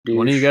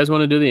One of you guys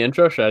want to do the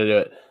intro? Should I do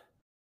it?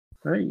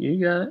 All right,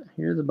 you got it.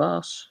 You're the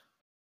boss.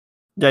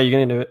 Yeah, you're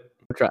gonna do it.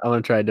 I'm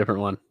gonna try a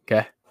different one.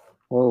 Okay.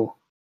 Whoa.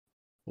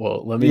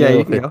 Well, let me know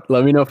if it.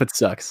 Let me know if it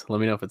sucks. Let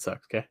me know if it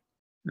sucks. Okay.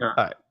 No. All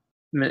right.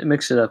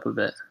 Mix it up a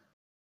bit.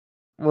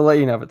 We'll let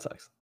you know if it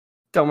sucks.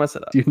 Don't mess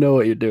it up. You know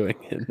what you're doing.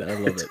 I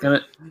love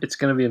it. It's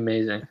gonna be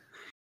amazing. I'm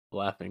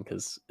laughing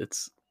because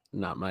it's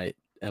not my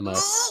MO.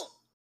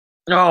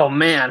 Oh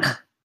man.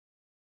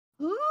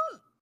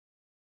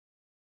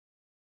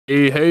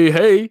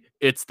 Hey,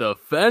 it's the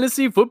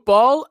Fantasy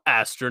Football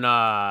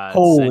Astronauts.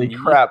 Holy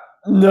crap.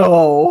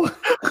 No.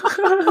 I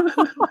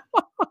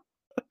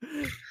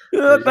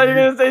thought you were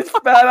going to say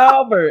Fat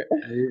Albert.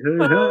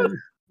 Hey.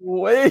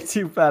 Way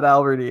too Fat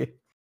Albert-y.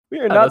 We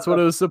are not. That's what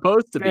it was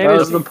supposed to be. That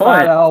was the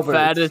point.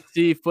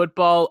 Fantasy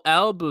Football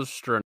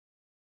Astronauts.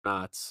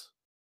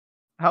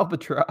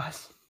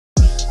 Albatross.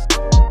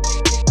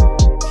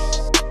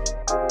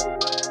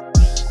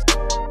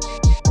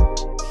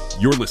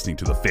 You're listening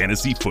to the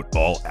Fantasy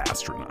Football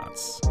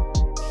Astronauts.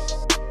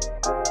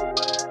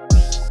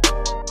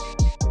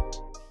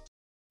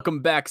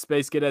 Welcome back,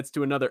 Space Cadets,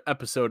 to another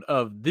episode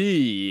of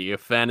the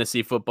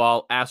Fantasy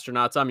Football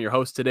Astronauts. I'm your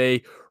host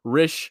today,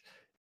 Rish.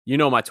 You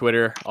know my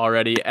Twitter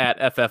already, at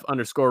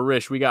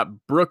 @FF_Rish. We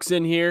got Brooks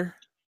in here.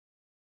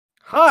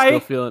 Hi.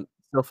 Still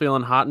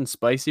feeling hot and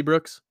spicy,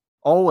 Brooks?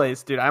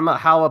 Always, dude. I'm a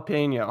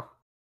jalapeno.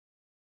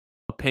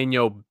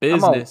 Jalapeno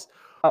business.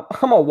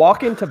 I'm a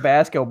walk-in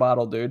Tabasco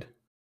bottle, dude.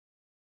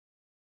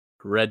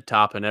 Red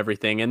top and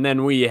everything. And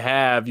then we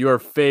have your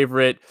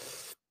favorite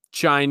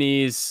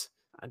Chinese.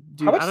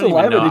 Dude, how much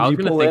saliva did you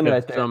pull in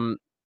right there?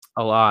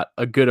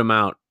 A good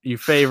amount. Your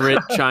favorite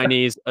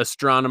Chinese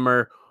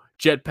astronomer,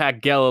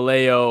 Jetpack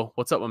Galileo.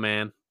 What's up, my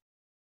man?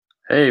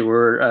 Hey,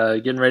 we're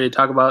getting ready to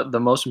talk about the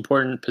most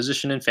important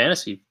position in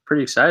fantasy.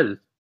 Pretty excited.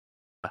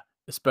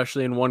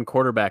 Especially in one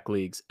quarterback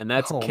leagues, and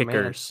that's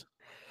kickers. Man.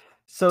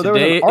 So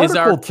today is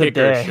our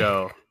kicker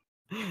show.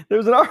 There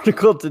was an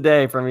article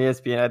today from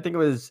ESPN. I think it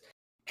was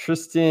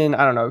Tristan,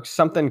 I don't know,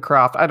 something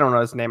Croft. I don't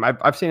know his name.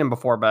 I've seen him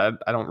before, but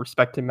I don't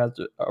respect him as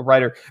a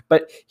writer.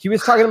 But he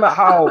was talking about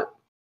how,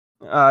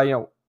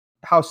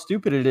 how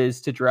stupid it is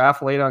to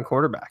draft late on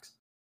quarterbacks.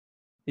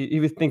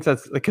 He thinks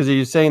that's because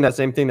he's saying that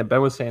same thing that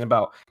Ben was saying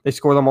about they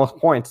score the most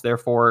points,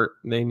 therefore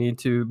they need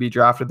to be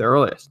drafted the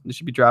earliest. They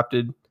should be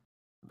drafted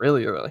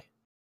really early.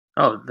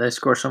 Oh, they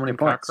score so many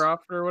points.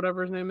 Croft or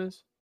whatever his name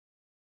is.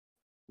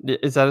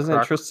 Is that his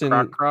name?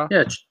 Tristan?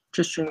 Yeah,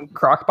 Tristan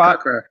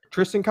Crockpot.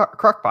 Tristan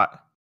Crockpot.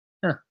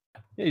 Yeah,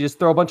 you just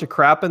throw a bunch of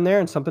crap in there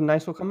and something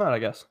nice will come out, I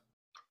guess.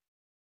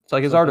 It's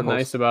like his article.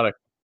 Nice about a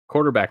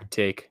quarterback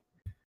take.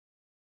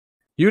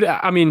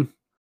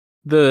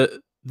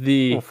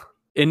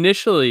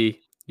 Initially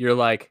you're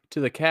like, to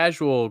the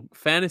casual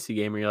fantasy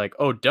gamer, you're like,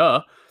 oh,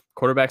 duh,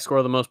 quarterbacks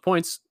score the most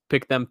points,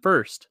 pick them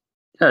first.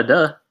 Yeah,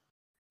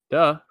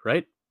 duh,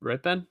 right,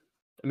 Ben?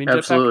 I mean,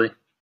 absolutely. Jetpack?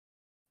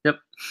 Yep.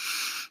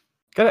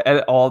 Gotta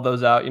edit all of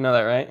those out. You know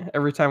that, right?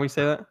 Every time we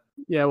say that.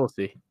 Yeah, we'll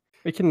see.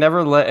 We can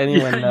never let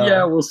anyone know.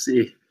 Yeah, we'll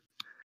see.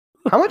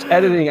 How much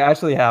editing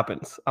actually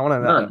happens? I want to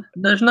know. None.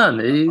 There's none.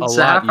 It's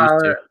a half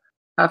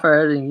hour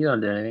editing. You don't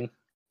do anything.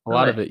 A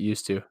lot of it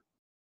used to.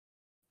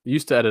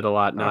 Used to edit a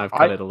lot. Now I've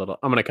cut it a little.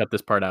 I'm gonna cut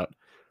this part out.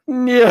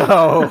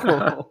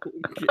 No.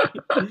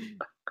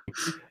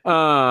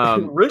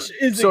 Rich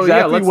is so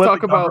exactly let's what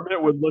talk the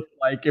government would look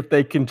like if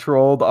they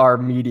controlled our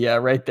media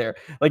right there.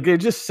 Like they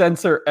just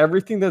censor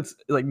everything that's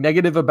like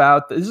negative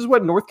about. This is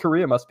what North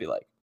Korea must be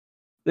like.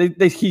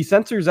 He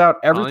censors out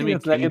everything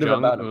that's negative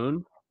about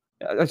him.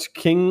 That's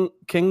King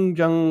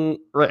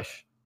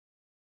Jong-rish.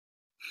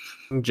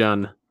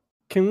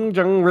 King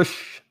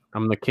Jong-rish.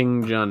 I'm the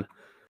King Jun.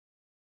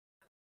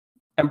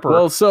 Emperor.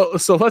 Well, so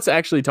let's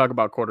actually talk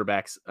about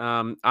quarterbacks.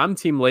 I'm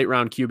team late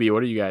round QB.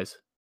 What are you guys?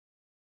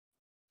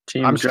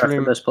 Team draft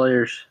the best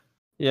players.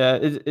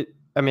 Yeah,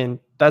 I mean,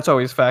 that's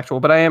always factual,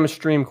 but I am a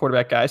stream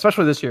quarterback guy,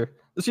 especially this year.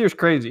 This year's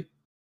crazy.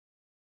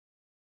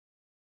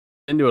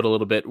 Into it a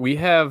little bit. We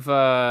have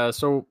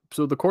so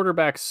the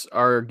quarterbacks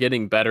are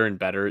getting better and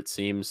better, it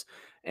seems.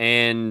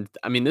 And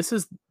I mean, this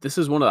is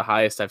one of the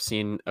highest I've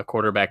seen a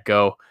quarterback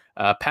go.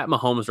 Pat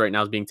Mahomes right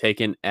now is being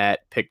taken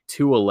at pick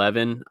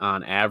 211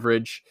 on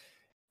average.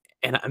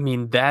 And I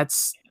mean,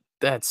 that's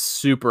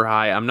super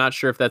high. I'm not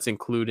sure if that's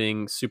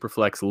including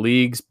Superflex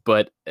leagues,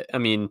 but I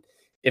mean,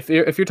 if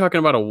you're talking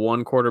about a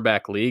one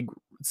quarterback league,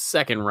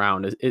 second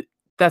round,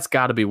 that's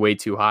got to be way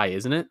too high,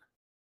 isn't it?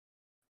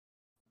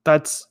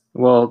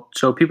 Well,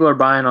 so people are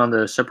buying on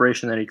the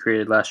separation that he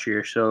created last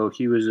year. So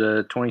he was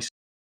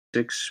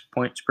 26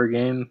 points per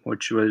game,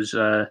 which was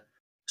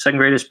second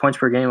greatest points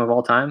per game of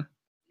all time.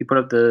 He put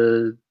up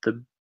the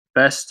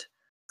best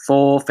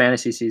full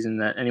fantasy season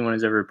that anyone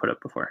has ever put up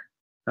before.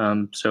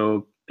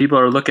 So people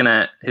are looking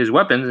at his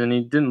weapons, and he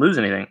didn't lose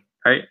anything,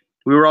 right?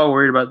 We were all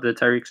worried about the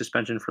Tyreek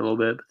suspension for a little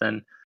bit, but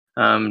then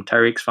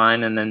Tyreek's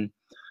fine, and then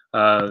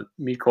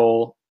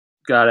Mecole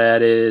got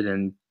added,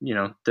 and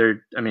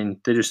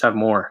they just have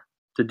more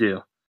to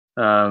do,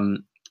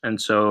 and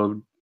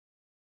so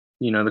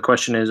the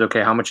question is,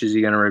 okay, how much is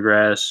he going to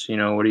regress? What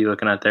are you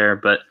looking at there?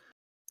 But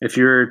if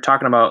you're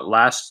talking about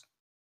last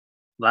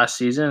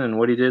season and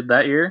what he did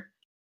that year,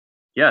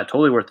 yeah,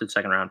 totally worth the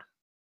second round.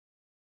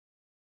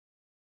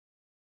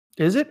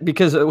 Is it?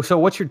 Because so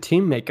what's your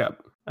team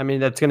makeup? I mean,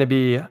 that's going to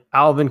be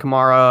Alvin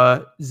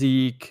Kamara,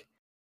 Zeke.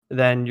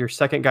 Then your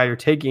second guy you're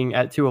taking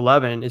at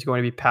 211 is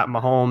going to be Pat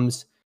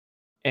Mahomes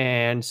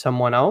and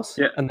someone else.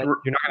 Yeah, and then you're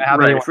not going to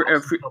have anyone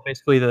else until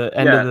basically the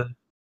end of the.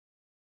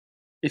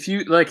 If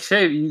you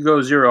say you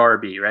go 0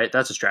 RB, right?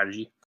 That's a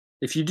strategy.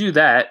 If you do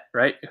that,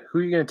 right, who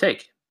are you going to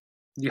take?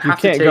 You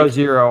can't go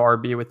 0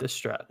 RB with this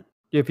strat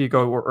if you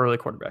go early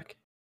quarterback.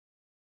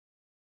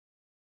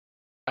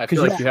 I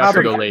feel like you have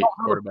to go late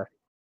quarterback.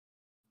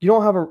 You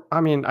don't have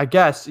I mean, I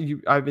guess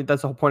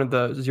that's the whole point of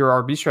the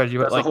 0 RB strategy.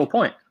 That's the whole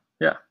point.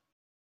 Yeah.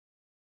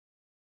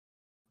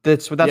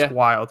 That's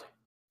wild.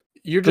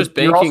 You're just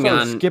banking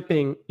on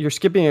skipping. You're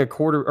skipping a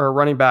quarter or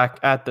running back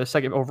at the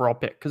second overall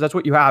pick because that's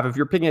what you have. If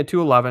you're picking at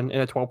 211 in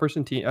a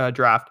 12-person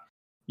draft,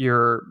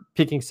 you're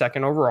picking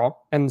second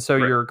overall, and so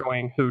you're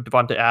going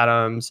Devontae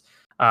Adams,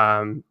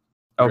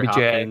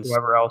 OBJ,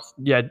 whoever else.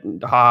 Yeah,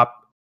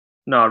 Hop.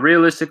 No,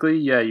 realistically,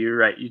 yeah, you're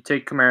right. You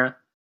take Kamara,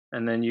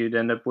 and then you'd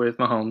end up with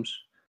Mahomes.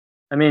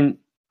 I mean,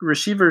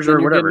 receivers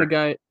or whatever.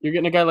 You're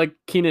getting a guy like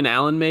Keenan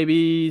Allen,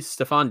 maybe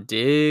Stephon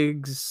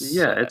Diggs.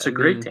 Yeah, it's a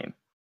great team.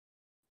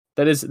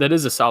 That is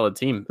a solid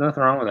team.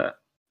 Nothing wrong with that.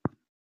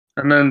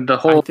 And then the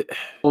whole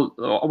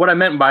what I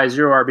meant by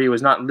 0 RB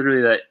was not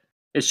literally that.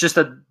 It's just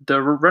that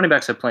the running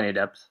backs have plenty of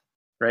depth,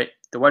 right?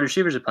 The wide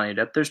receivers have plenty of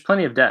depth. There's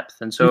plenty of depth,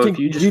 and so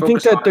do you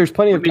think that there's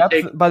plenty of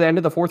depth by the end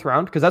of the fourth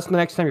round? Because that's the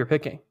next time you're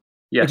picking.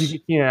 Yes. If you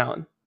get Keenan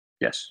Allen.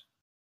 Yes.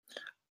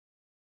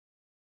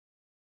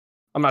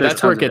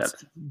 That's where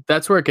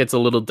it gets a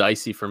little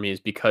dicey for me, is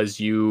because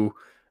you're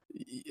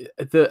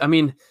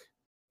getting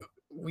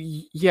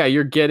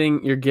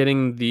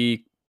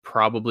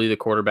probably the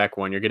quarterback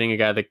one. You're getting a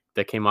guy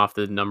that came off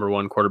the number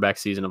one quarterback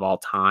season of all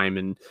time,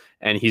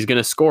 and he's going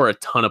to score a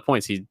ton of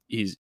points. He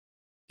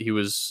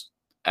was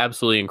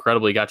absolutely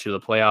incredible. He got you to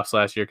the playoffs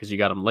last year because you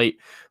got him late,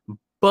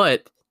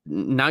 but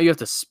now you have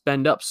to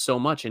spend up so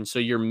much, and so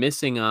you're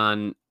missing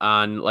on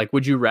like,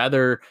 would you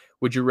rather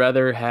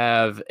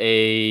have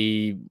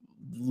a,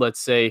 let's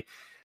say,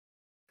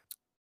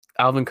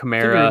 Alvin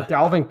Kamara,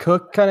 Dalvin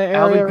Cook kind of area,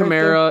 Alvin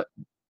Kamara,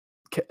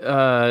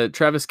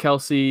 Travis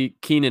Kelce,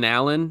 Keenan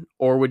Allen,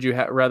 or would you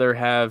rather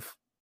have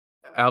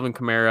Alvin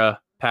Kamara,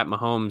 Pat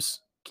Mahomes,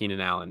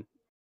 Keenan Allen?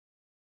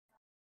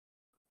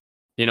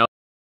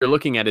 You're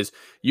looking at is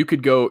you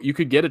could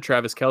get a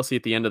Travis Kelce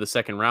at the end of the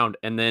second round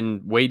and then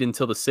wait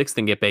until the sixth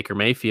and get Baker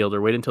Mayfield,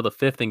 or wait until the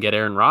fifth and get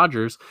Aaron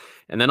Rodgers,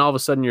 and then all of a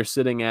sudden you're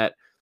sitting at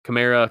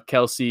Kamara,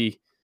 Kelce,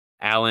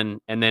 Allen,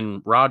 and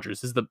then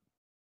Rodgers. Is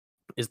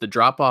the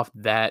drop off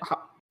that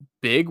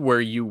big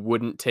where you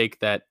wouldn't take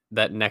that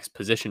next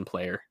position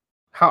player?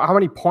 How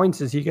many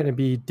points is he going to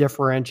be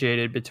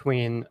differentiated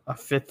between a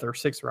fifth or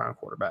sixth round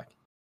quarterback?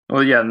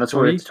 Well, yeah, and that's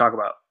what we have to talk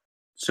about.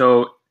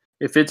 So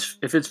if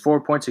it's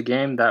 4 points a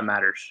game, that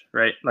matters,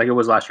 right? Like it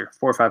was last year,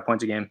 4 or 5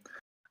 points a game.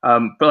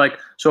 But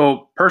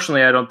so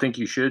personally, I don't think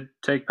you should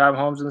take Pat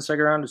Mahomes in the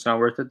second round. It's not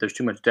worth it. There's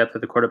too much depth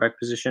at the quarterback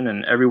position,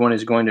 and everyone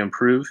is going to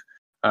improve.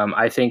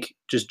 I think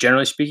just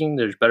generally speaking,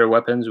 there's better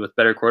weapons with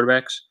better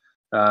quarterbacks.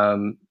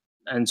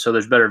 And so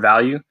there's better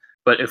value.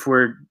 But if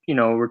we're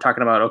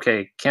talking about,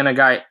 okay, can a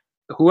guy,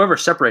 whoever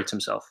separates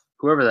himself,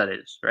 whoever that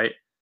is, right?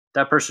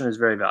 That person is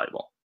very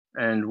valuable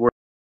and worth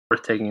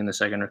taking in the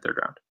second or third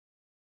round.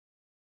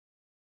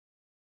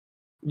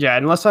 Yeah,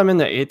 unless I'm in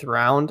the 8th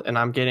round and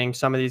I'm getting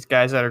some of these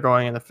guys that are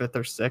going in the 5th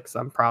or 6th,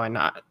 I'm probably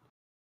not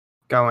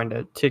going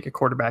to take a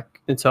quarterback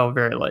until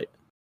very late.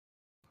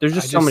 There's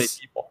just so many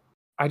people.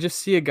 I just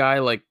see a guy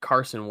like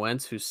Carson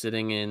Wentz who's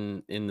sitting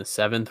in the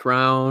 7th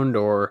round,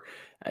 or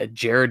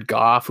Jared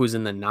Goff who's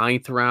in the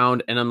 9th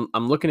round, and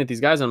I'm looking at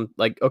these guys. And I'm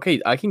like, okay,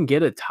 I can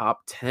get a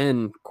top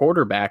 10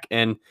 quarterback,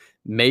 and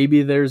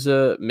maybe there's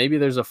a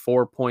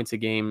 4 points a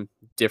game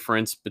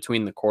difference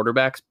between the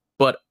quarterbacks,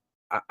 but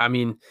I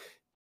mean,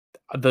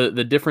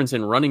 the difference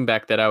in running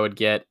back that I would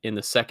get in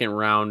the 2nd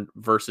round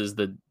versus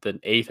the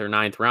 8th or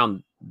 9th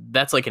round,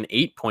 that's like an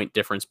 8-point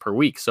difference per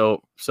week.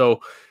 So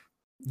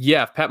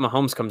yeah, if Pat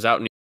Mahomes comes out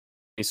and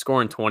he's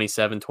scoring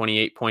 27,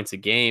 28 points a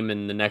game,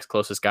 and the next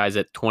closest guy's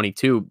at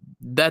 22,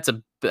 that's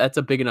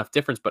a big enough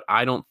difference. But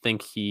I don't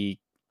think he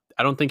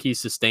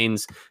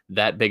sustains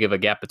that big of a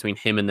gap between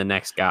him and the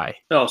next guy.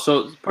 No,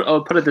 so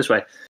I'll put it this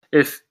way: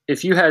 if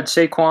you had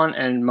Saquon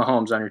and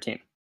Mahomes on your team,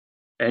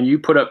 and you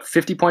put up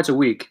 50 points a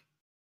week,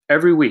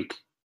 every week,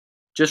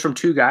 just from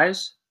 2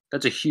 guys,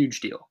 that's a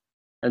huge deal.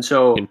 And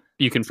so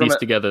you can piece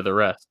together the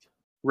rest.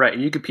 Right,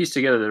 and you could piece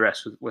together the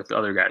rest with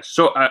other guys.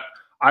 So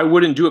I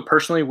wouldn't do it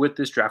personally with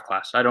this draft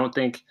class. I don't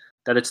think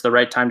that it's the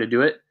right time to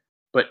do it.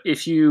 But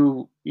if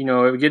you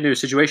get into a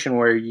situation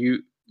where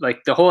you,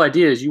 like, the whole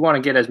idea is you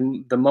want to get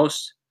the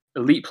most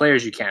elite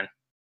players you can,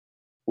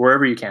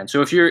 wherever you can.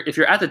 So if you're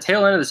at the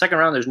tail end of the 2nd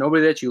round, there's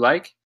nobody that you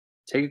like,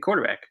 take a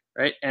quarterback,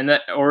 right?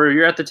 Or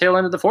you're at the tail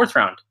end of the 4th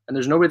round and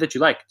there's nobody that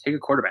you like, take a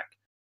quarterback.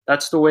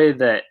 That's the way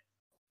that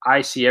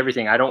I see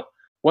everything. I don't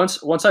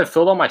once I've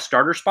filled all my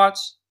starter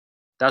spots,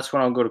 that's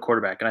when I'll go to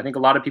quarterback. And I think a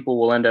lot of people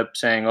will end up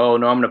saying, "Oh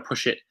no, I'm going to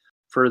push it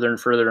further and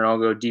further, and I'll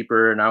go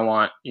deeper, and I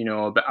want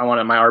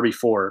my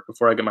RB4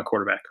 before I get my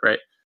quarterback, right?"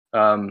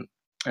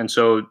 And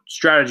so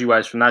strategy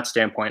wise, from that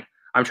standpoint,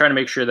 I'm trying to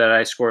make sure that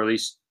I score at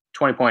least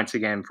 20 points a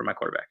game for my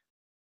quarterback.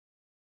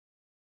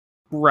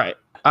 Right.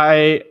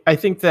 I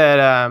think that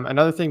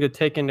another thing to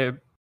take into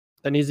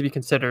that needs to be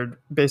considered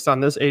based on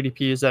this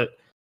ADP is that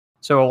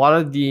so a lot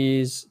of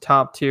these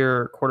top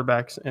tier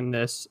quarterbacks in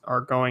this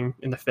are going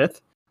in the 5th.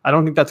 I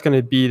don't think that's going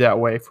to be that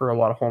way for a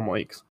lot of home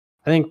leagues.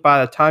 I think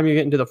by the time you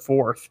get into the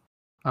 4th,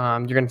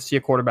 you're going to see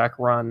a quarterback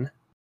run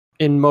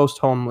in most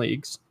home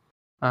leagues,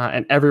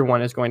 and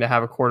everyone is going to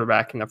have a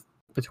quarterback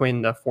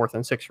between the 4th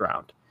and 6th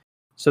round.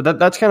 So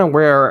that's kind of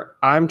where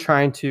I'm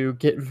trying to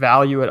get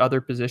value at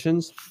other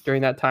positions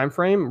during that time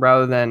frame,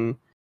 rather than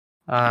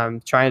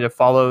trying to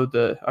follow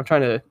I'm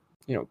trying to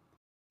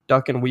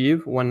duck and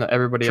weave when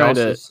everybody else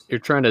is. You're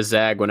trying to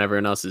zag when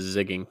everyone else is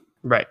zigging.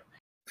 Right.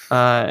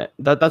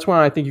 That's when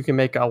I think you can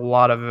make a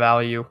lot of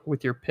value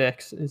with your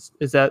picks.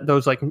 Is that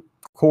those like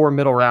core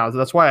middle rounds?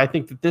 That's why I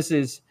think that this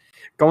is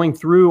going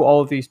through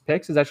all of these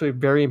picks is actually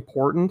very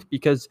important,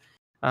 because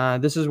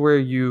this is where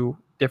you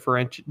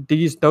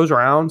differentiate those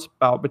rounds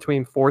about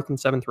between 4th and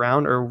 7th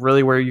round are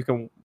really where you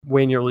can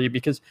win your league,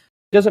 because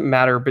it doesn't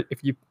matter. But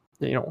if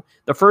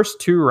the first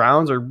 2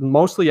 rounds are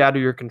mostly out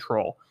of your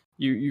control.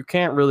 You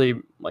can't really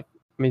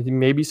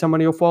maybe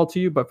somebody will fall to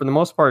you, but for the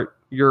most part,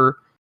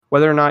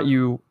 whether or not if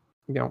you're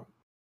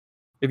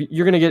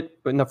going to get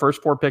in the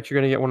first 4 picks, you're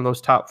going to get one of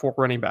those top 4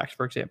 running backs,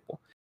 for example.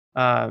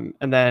 And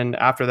then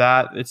after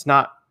that, it's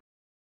not.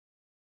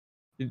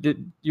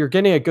 You're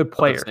getting a good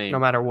player no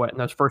matter what in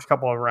those first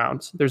couple of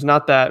rounds. There's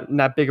not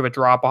that big of a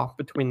drop off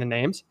between the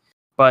names,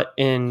 but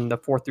in the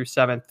 4th through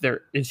 7th,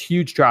 there is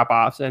huge drop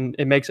offs, and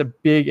it makes a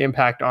big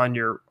impact on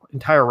your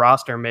entire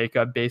roster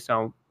makeup based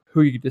on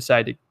who you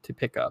decide to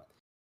pick up.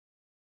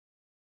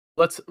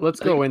 Let's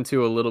go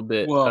into a little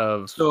bit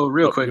of. So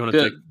real quick,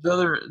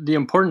 the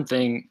important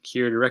thing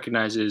here to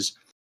recognize is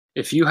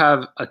if you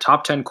have a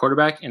top 10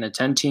 quarterback in a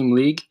 10-team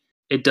league,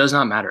 it does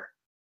not matter.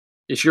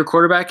 If your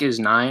quarterback is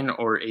 9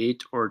 or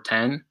 8 or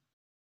 10,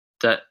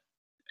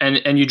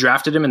 and you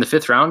drafted him in the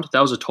 5th round, that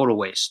was a total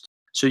waste.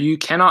 So you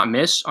cannot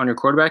miss on your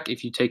quarterback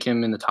if you take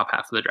him in the top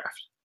half of the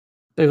draft.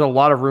 There's a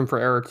lot of room for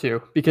error too,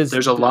 because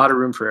there's a lot of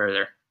room for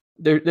error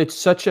there. It's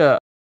such a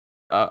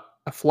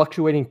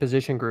fluctuating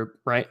position group,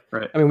 right?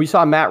 Right. I mean, we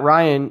saw Matt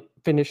Ryan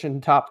finish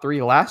in top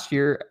 3 last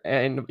year,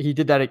 and he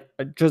did that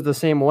just the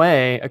same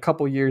way a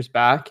couple years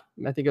back.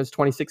 I think it was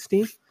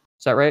 2016. Is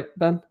that right,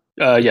 Ben?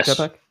 Yes.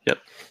 Yep.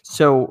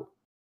 So,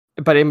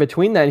 but in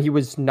between that, he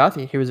was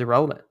nothing. He was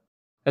irrelevant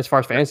as far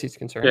as fantasy is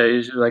concerned. Yeah,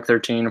 he's like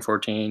 13 or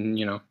 14,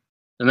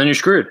 and then you're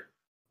screwed.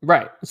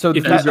 Right. So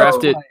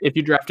if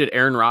you drafted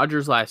Aaron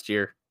Rodgers last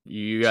year,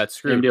 you got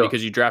screwed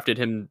because you drafted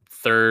him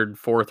 3rd,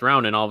 4th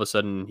round, and all of a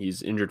sudden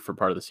he's injured for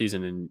part of the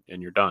season,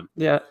 and you're done.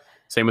 Yeah.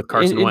 Same with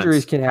Carson Wentz.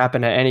 Injuries can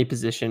happen at any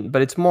position,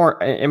 but it's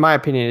more, in my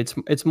opinion,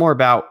 it's more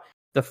about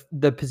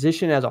the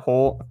position as a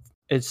whole.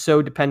 It's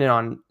so dependent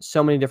on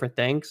so many different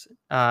things.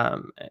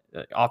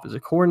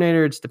 Offensive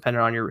coordinator, it's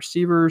dependent on your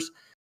receivers.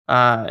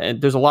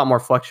 And there's a lot more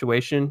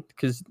fluctuation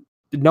because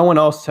no one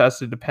else has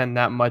to depend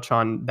that much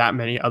on that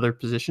many other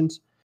positions.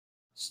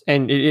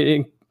 And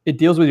it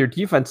deals with your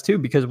defense too,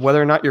 because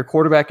whether or not your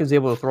quarterback is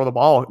able to throw the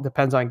ball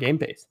depends on game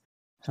pace.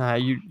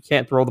 You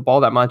can't throw the ball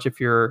that much if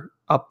you're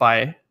up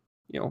by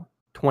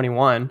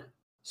 21.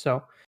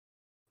 So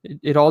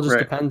it all just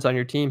depends on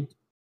your team.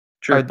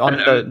 Sure. On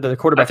the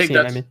quarterback team.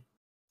 I mean,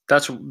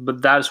 that's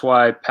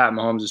why Pat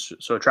Mahomes is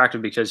so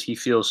attractive, because he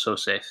feels so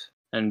safe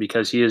and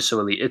because he is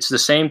so elite. It's the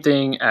same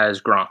thing as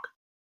Gronk.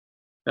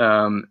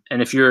 And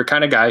if you're a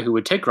kind of guy who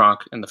would take Gronk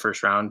in the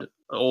first round,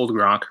 old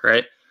Gronk,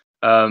 right?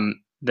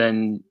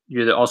 Then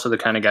you're also the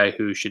kind of guy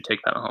who should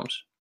take Pat Mahomes.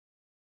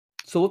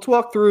 So let's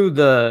walk through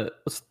the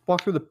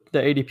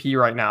ADP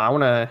right now. I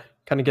want to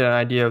kind of get an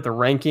idea of the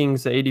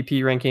rankings, the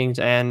ADP rankings,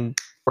 and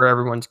where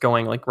everyone's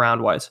going, like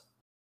round wise.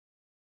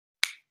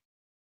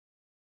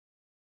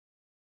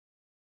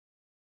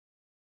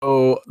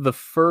 So the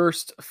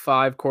first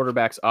 5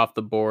 quarterbacks off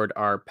the board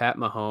are Pat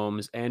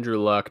Mahomes, Andrew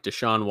Luck,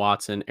 Deshaun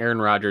Watson, Aaron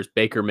Rodgers,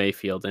 Baker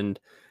Mayfield, and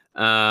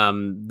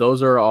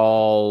those are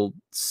all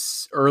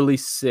early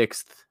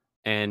 6th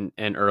and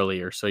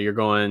earlier. So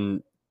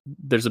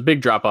there's a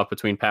big drop off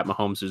between Pat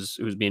Mahomes,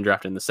 who's being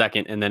drafted in the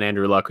 2nd, and then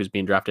Andrew Luck, who's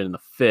being drafted in the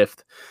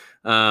 5th.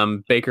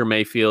 Baker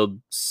Mayfield,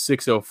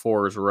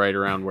 604 is right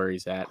around where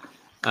he's at.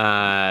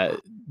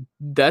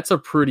 That's a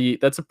pretty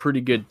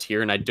good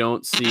tier, and I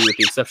don't see, with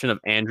the exception of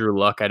Andrew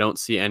Luck, I don't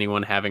see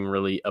anyone having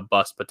really a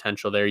bust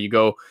potential there. You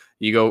go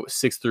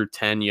 6 through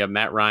 10, you have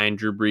Matt Ryan,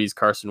 Drew Brees,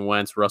 Carson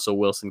Wentz, Russell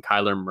Wilson,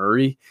 Kyler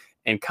Murray,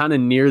 and kind of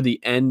near the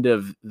end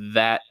of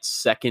that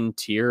second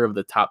tier of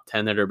the top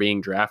 10 that are being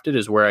drafted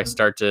is where I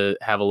start to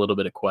have a little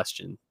bit of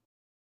question.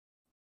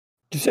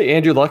 Did you say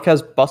Andrew Luck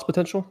has bust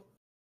potential?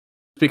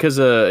 Because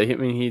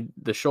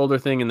the shoulder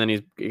thing, and then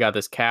he's got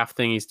this calf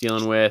thing he's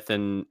dealing with,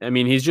 and I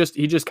mean he just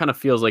kind of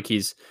feels like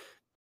he's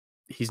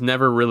he's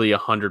never really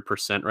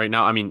 100% right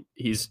now. I mean,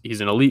 he's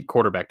an elite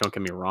quarterback, don't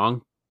get me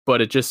wrong,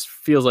 but it just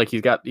feels like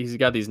he's got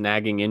these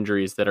nagging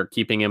injuries that are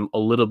keeping him a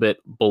little bit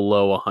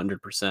below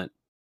 100%.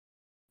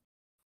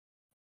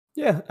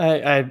 Yeah,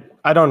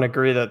 I don't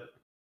agree that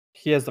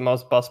he has the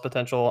most bust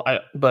potential.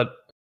 But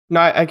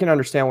I can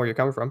understand where you're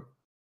coming from.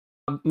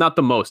 Not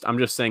the most. I'm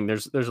just saying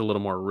there's a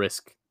little more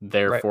risk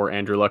there Right. for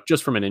Andrew Luck,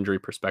 just from an injury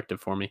perspective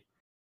for me.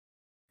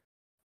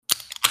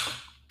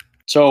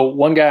 So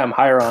one guy I'm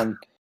higher on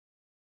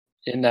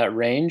in that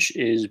range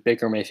is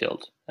Baker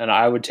Mayfield, and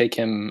I would take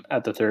him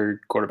at the third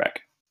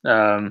quarterback.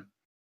 For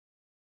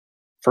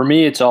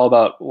me, it's all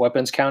about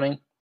weapons counting.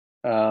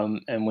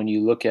 And when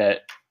you look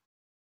at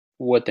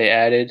what they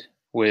added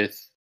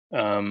with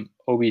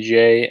OBJ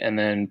and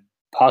then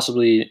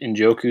possibly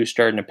Njoku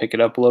starting to pick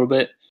it up a little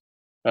bit,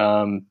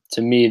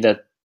 to me,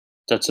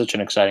 that's such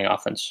an exciting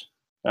offense.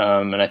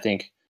 And I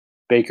think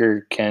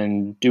Baker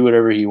can do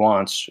whatever he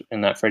wants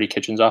in that Freddie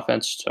Kitchens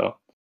offense. So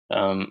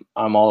I'm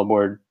all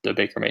aboard the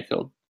Baker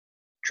Mayfield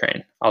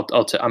train.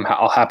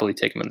 I'll happily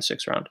take him in the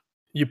 6th round.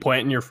 You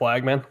planting your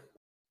flag, man?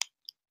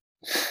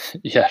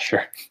 Yeah,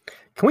 sure.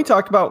 Can we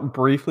talk about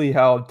briefly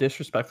how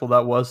disrespectful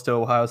that was to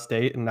Ohio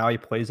State, and now he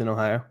plays in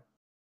Ohio?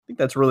 I think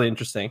that's really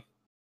interesting.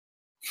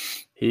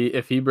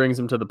 If he brings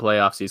him to the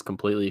playoffs, he's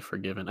completely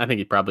forgiven. I think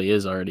he probably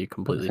is already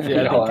completely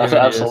Yeah, forgiven. I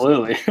think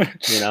absolutely.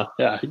 You know,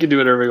 Yeah, he can do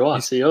whatever he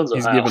wants. He owns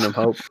he's Ohio. giving him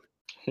hope.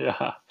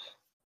 Yeah.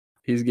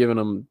 He's giving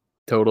him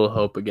total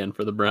hope again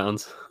for the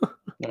Browns.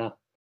 Yeah.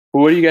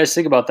 Well, what do you guys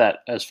think about that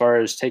as far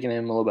as taking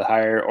him a little bit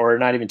higher, or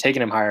not even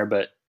taking him higher,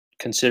 but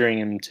considering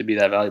him to be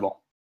that valuable?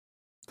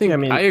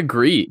 I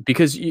agree,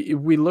 because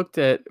we looked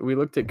at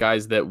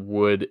guys that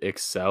would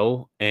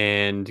excel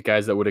and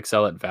guys that would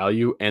excel at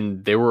value,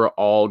 and they were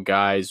all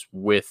guys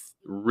with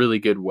really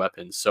good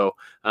weapons. So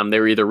they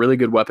were either really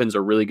good weapons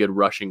or really good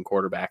rushing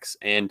quarterbacks.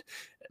 And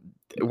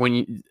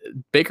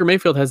Baker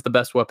Mayfield has the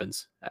best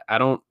weapons. I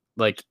don't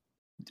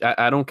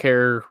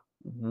care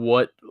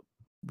what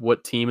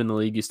team in the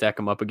league you stack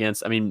him up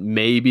against. I mean,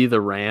 maybe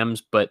the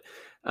Rams, but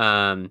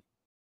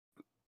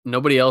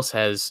nobody else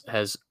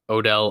has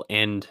Odell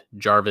and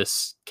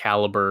Jarvis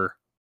caliber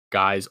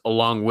guys,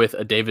 along with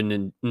a David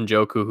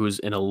Njoku, who's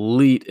an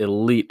elite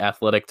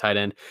athletic tight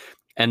end,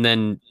 and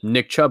then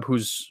Nick Chubb,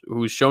 who's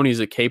shown he's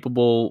a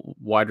capable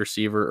wide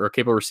receiver or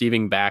capable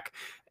receiving back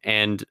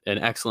and an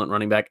excellent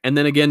running back, and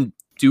then again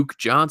Duke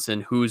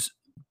Johnson, who's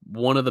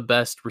one of the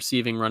best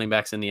receiving running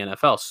backs in the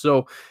NFL.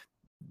 So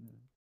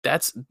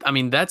that's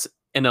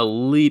an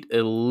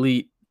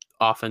elite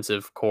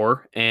offensive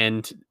core,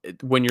 and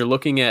when you're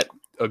looking at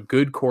a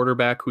good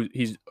quarterback,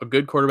 he's a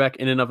good quarterback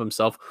in and of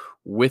himself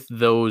with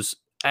those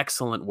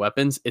excellent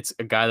weapons, it's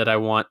a guy that I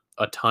want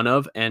a ton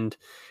of. And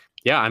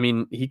yeah, I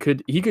mean, he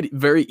could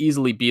very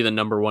easily be the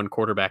number 1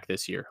 quarterback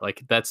this year.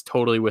 Like, that's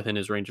totally within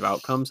his range of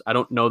outcomes. I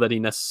don't know that he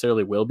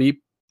necessarily will be,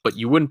 but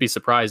you wouldn't be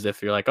surprised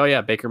if you're like, oh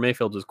yeah, Baker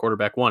Mayfield was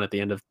quarterback 1 at the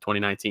end of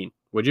 2019.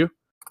 Would you?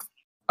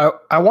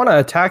 I want to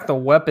attack the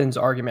weapons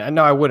argument.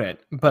 No, I wouldn't,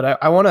 but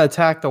I want to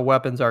attack the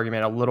weapons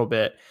argument a little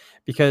bit,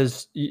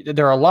 because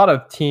there are a lot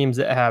of teams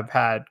that have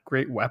had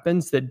great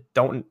weapons that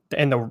don't,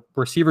 and the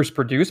receivers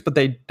produce, but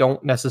they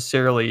don't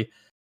necessarily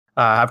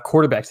have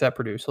quarterbacks that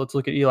produce. So let's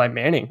look at Eli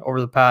Manning over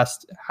the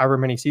past however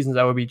many seasons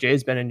that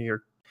OBJ's been in New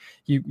York.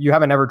 You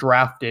haven't ever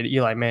drafted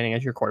Eli Manning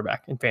as your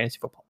quarterback in fantasy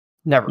football.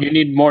 Never. You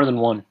need more than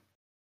one.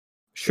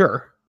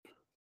 Sure.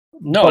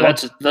 No,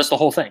 that's the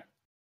whole thing.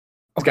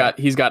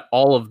 He's got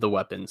all of the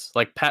weapons.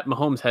 Like, Pat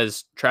Mahomes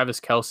has Travis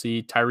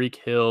Kelce, Tyreek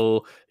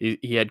Hill.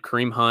 He had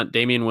Kareem Hunt,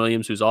 Damian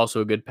Williams, who's also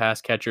a good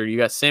pass catcher. You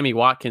got Sammy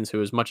Watkins,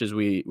 who, as much as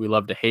we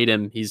love to hate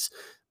him, he's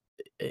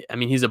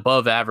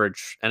above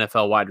average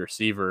NFL wide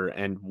receiver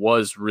and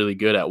was really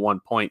good at one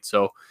point.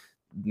 So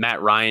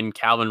Matt Ryan,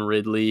 Calvin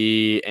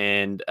Ridley,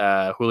 and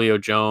Julio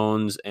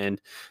Jones,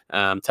 and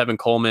Tevin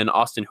Coleman,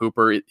 Austin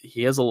Hooper.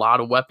 He has a lot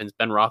of weapons.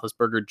 Ben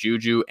Roethlisberger,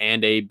 Juju,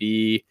 and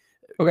AB.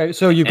 Okay,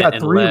 so you've got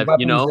 3 Lev,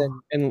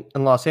 weapons in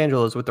Los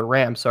Angeles with the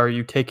Rams. So are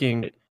you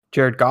taking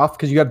Jared Goff?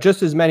 Because you have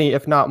just as many,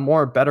 if not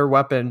more, better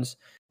weapons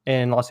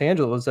in Los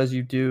Angeles as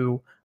you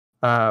do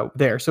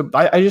there. So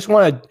I just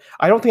want to –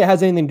 I don't think it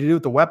has anything to do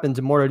with the weapons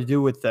and more to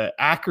do with the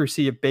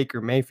accuracy of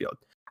Baker Mayfield.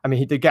 I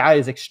mean, the guy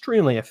is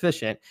extremely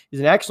efficient. He's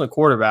an excellent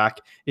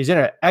quarterback. He's in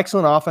an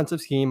excellent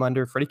offensive scheme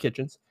under Freddie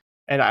Kitchens.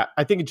 And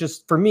I think it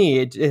just, for me,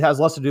 it has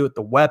less to do with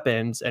the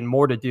weapons and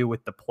more to do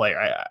with the player.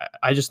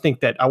 I just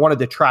think that I want to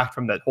detract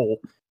from that whole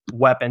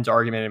weapons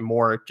argument and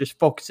more just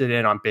focus it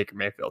in on Baker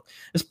Mayfield,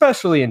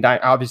 especially in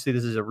obviously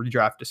this is a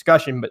redraft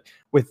discussion, but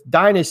with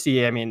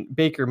Dynasty, I mean,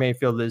 Baker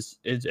Mayfield is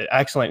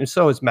excellent. And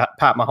so is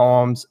Pat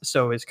Mahomes.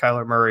 So is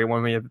Kyler Murray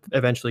when we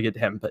eventually get to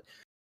him. But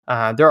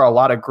there are a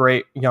lot of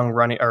great young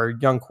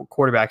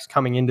quarterbacks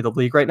coming into the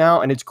league right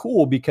now. And it's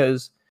cool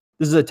because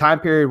this is a time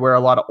period where a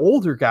lot of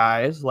older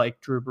guys like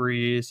Drew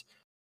Brees,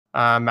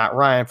 Matt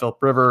Ryan, Phillip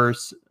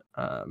Rivers,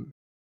 I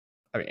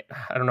mean,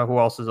 I don't know who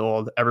else is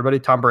old. Everybody.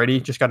 Tom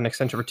Brady just got an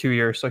extension for 2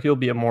 years, so he'll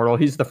be immortal.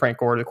 He's the Frank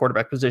Gore of the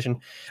quarterback position.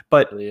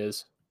 But He really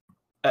is.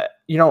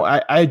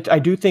 I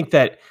do think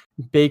that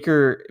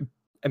Baker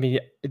I mean,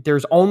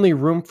 there's only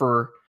room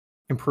for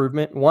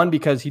improvement. One,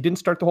 because he didn't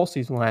start the whole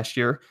season last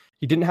year.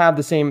 He didn't have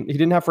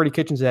Freddie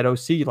Kitchens at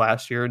OC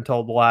last year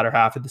until the latter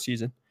half of the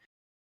season.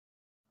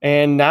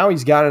 And now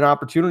he's got an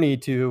opportunity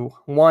to,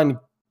 one,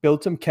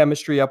 build some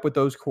chemistry up with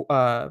those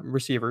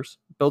receivers,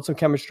 build some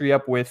chemistry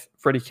up with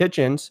Freddie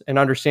Kitchens and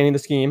understanding the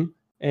scheme.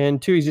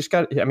 And two,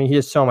 he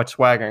has so much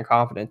swagger and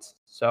confidence.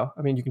 So,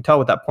 I mean, you can tell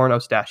with that porno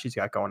stash he's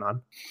got going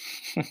on.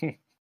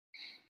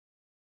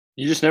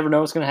 You just never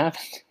know what's going to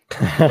happen.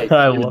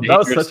 That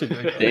was such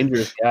a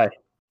dangerous guy.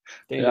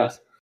 Dangerous.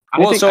 Yeah.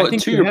 Well, so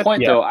to your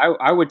point, though,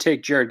 I would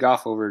take Jared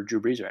Goff over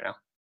Drew Brees right now.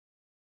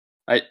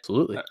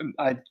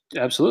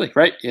 Absolutely.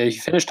 Right. Yeah, he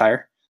finished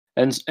higher,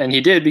 and he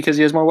did because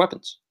he has more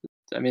weapons.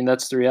 I mean,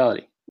 that's the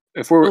reality.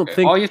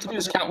 All you have to do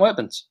is count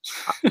weapons.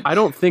 I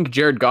don't think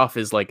Jared Goff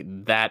is like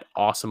that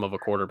awesome of a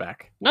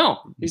quarterback. No,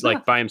 he's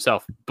like by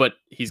himself, but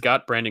he's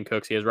got Brandon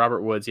Cooks, he has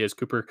Robert Woods, he has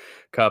Cooper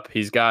Kupp,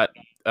 he's got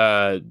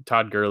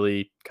Todd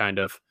Gurley kind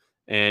of,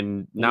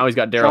 and now he's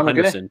got Darrell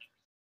Henderson.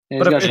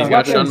 But he's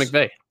got Sean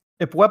McVay.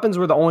 If weapons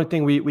were the only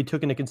thing we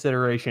took into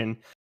consideration,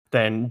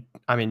 then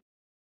I mean,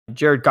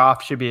 Jared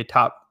Goff should be a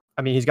top.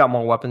 I mean, he's got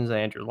more weapons than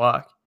Andrew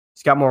Luck.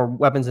 He's got more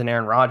weapons than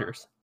Aaron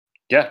Rodgers.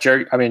 Yeah,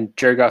 Jared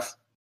Goff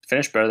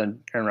finished better than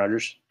Aaron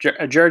Rodgers.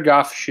 Jared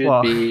Goff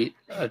should be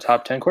a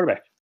top 10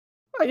 quarterback.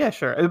 Yeah,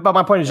 sure. But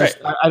my point is just,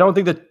 I don't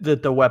think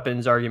that the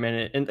weapons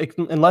argument,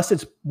 unless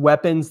it's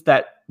weapons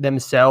that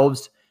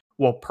themselves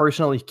will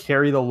personally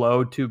carry the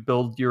load to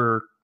build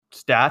your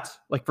stats.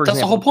 Like for example, that's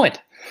the whole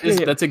point.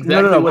 That's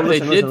exactly what they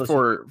did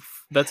for.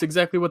 That's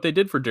exactly what they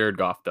did for Jared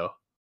Goff, though.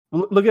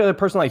 Look at a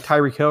person like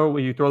Tyreek Hill,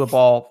 where you throw the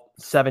ball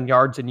 7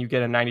 yards and you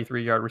get a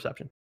 93-yard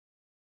reception.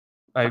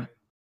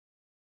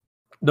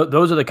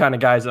 Those are the kind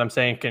of guys that I'm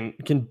saying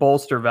can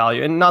bolster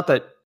value, and not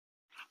that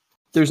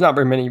there's not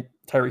very many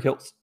Tyreek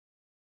Hills.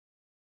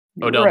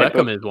 Odell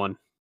Beckham is one.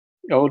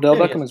 Odell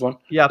Beckham is one.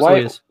 Yeah,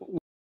 absolutely is.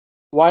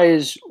 Why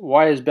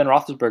is Ben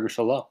Roethlisberger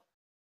so low?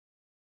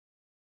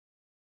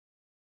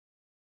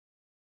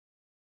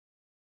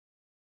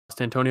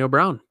 Antonio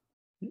Brown.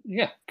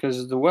 Yeah, because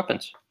of the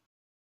weapons.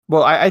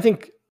 Well, I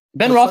think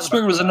Ben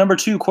Roethlisberger was a number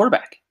 2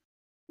 quarterback.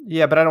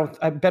 Yeah, but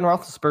Ben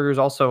Roethlisberger is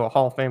also a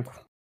Hall of Fame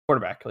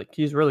quarterback. Like,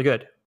 he's really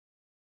good.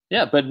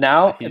 Yeah, but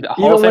now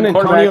Hall of Fame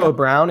Antonio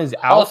Brown is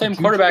out. Hall of Fame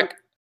quarterback,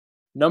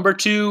 number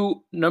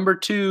two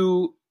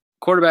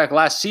quarterback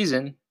last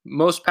season,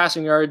 most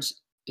passing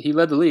yards. He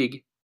led the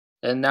league,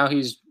 and now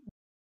he's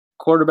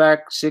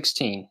quarterback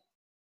 16.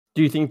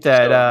 Do you think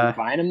that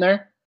buying him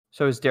there?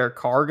 So is Derek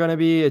Carr going to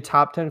be a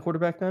top 10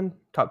 quarterback then?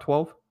 Top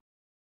 12?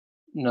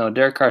 No,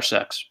 Derek Carr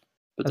sucks.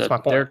 But that's my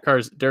point.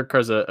 Derek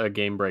Carr's a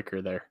game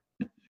breaker there.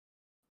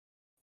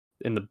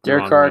 In the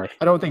Derek Carr,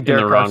 I don't think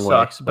Derek Carr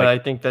sucks, but I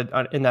think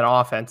that in that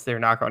offense, they're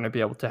not going to be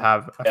able to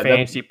have a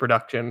fantasy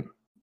production.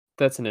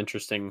 That's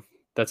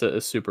a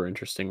super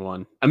interesting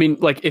one. I mean,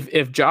 like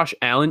if Josh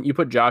Allen, you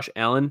put Josh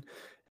Allen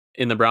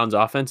in the Browns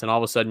offense, and all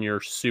of a sudden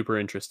you're super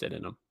interested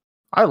in him.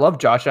 I love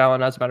Josh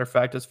Allen, as a matter of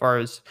fact. As far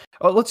as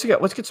let's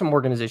get some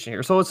organization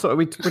here. So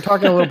we're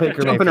talking a little bit.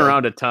 Jumping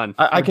around a ton.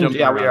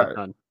 We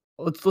are.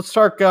 Let's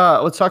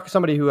talk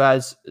somebody who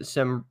has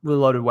some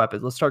reloaded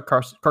weapons. Let's start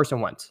Carson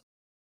Wentz.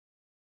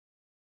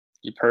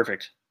 You're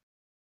perfect.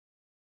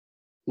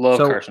 Love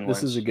Carson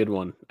Wentz. This is a good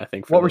one, I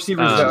think. What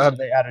receivers have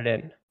they added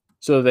in?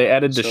 So they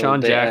added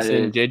Deshaun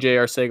Jackson, J.J.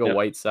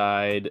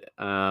 Arcega-Whiteside.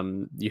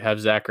 You have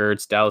Zach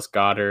Ertz, Dallas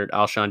Goedert,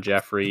 Alshon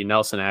Jeffrey,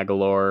 Nelson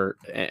Aguilar,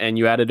 and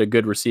you added a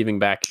good receiving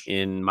back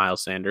in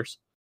Miles Sanders.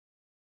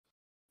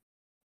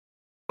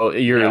 Well,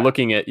 you're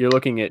looking at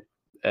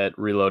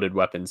reloaded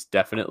weapons,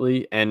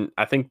 definitely, and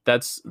I think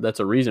that's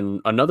another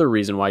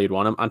reason why you'd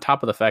want him. On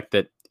top of the fact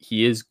that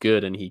he is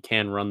good and he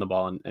can run the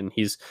ball, and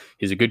he's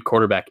a good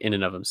quarterback in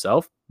and of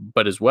himself,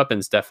 but his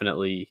weapons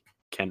definitely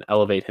can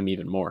elevate him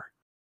even more.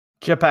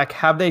 Jetpack,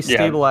 have they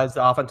stabilized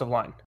the offensive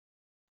line?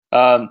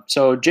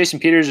 So Jason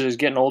Peters is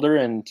getting older,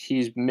 and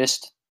he's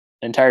missed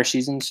entire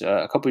seasons,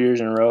 a couple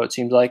years in a row, it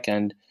seems like.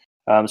 And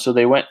so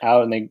they went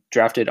out and they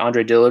drafted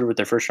Andre Dillard with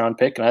their first-round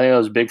pick, and I think that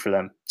was big for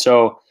them.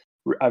 So,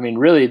 I mean,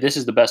 really, this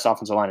is the best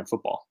offensive line in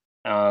football.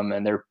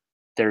 And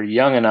they're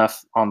young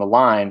enough on the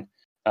line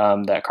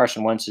that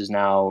Carson Wentz is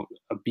now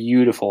a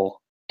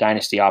beautiful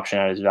dynasty option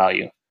at his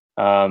value.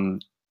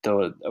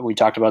 Though we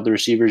talked about the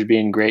receivers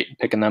being great,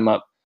 picking them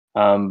up.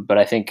 But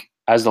I think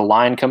as the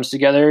line comes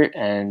together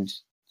and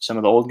some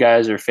of the old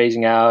guys are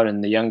phasing out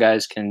and the young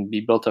guys can be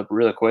built up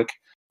really quick,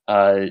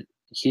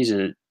 he's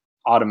an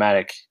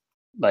automatic,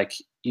 like,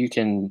 you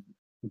can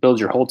build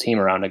your whole team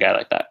around a guy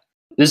like that.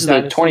 This is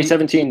the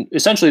 2017,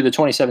 essentially the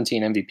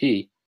 2017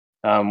 MVP,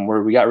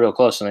 where we got real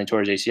close and they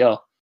tore his ACL.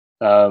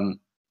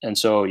 And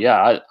so,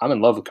 yeah, I'm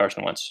in love with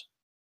Carson Wentz.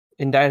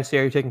 In Dynasty,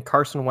 are you taking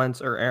Carson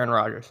Wentz or Aaron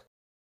Rodgers?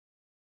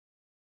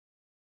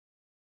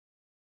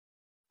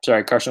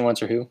 Sorry, Carson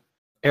Wentz or who?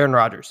 Aaron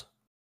Rodgers.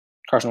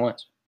 Carson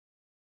Wentz.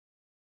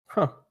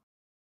 Huh.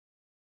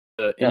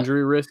 The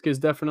injury risk is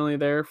definitely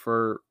there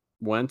for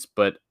Wentz,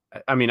 but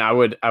I mean, I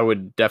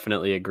would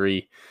definitely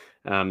agree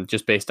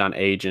just based on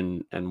age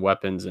and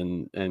weapons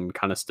and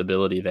kind of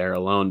stability there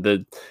alone.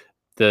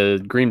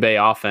 The Green Bay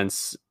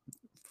offense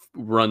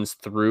runs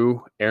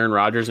through Aaron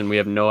Rodgers, and we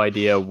have no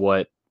idea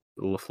what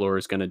LaFleur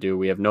is going to do.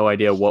 We have no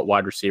idea what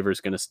wide receiver is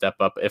going to step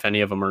up, if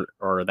any of them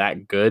are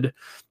that good.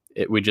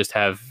 We just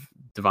have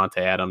Devontae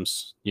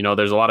Adams.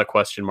 There's a lot of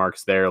question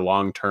marks there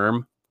long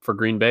term for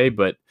Green Bay,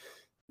 but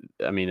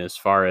I mean, as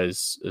far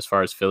as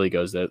Philly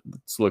goes, that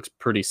looks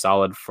pretty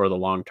solid for the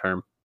long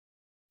term.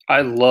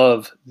 I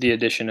love the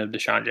addition of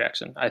Deshaun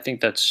Jackson. I think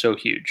that's so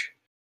huge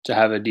to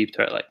have a deep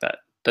threat like that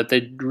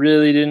they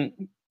really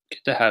didn't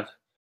get to have.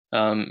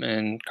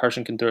 And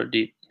Carson can throw it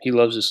deep. He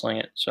loves to sling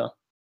it, so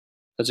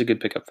that's a good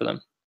pickup for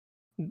them.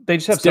 They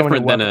just have so many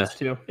weapons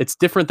too. It's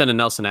different than a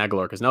Nelson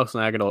Aguilar, because Nelson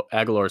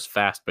Aguilar is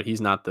fast, but he's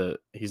not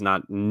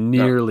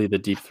nearly the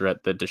deep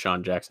threat that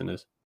Deshaun Jackson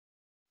is.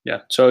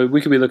 Yeah, so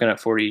we could be looking at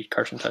 40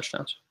 Carson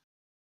touchdowns.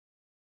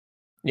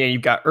 Yeah,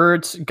 you've got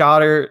Ertz,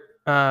 Goddard,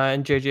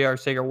 and JJ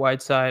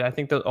Arcega-Whiteside. I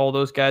think that all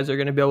those guys are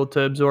going to be able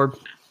to absorb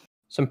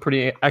some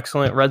pretty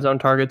excellent red zone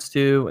targets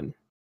too, and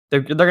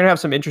they're going to have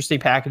some interesting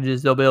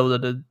packages they'll be able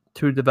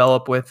to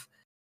develop with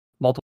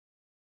multiple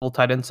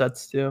tight end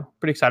sets too.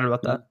 Pretty excited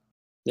about that.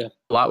 Yeah,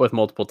 a lot with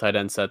multiple tight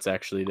end sets.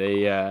 Actually,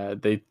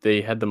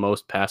 they had the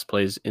most pass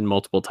plays in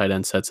multiple tight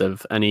end sets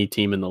of any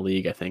team in the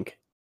league, I think.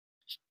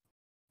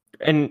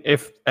 And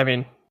if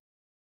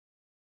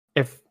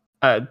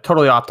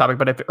totally off topic,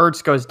 but if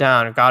Ertz goes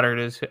down, Goddard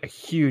is a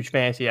huge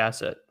fantasy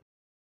asset.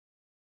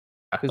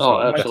 Oh,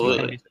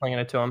 absolutely. He's playing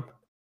it to him.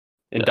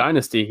 In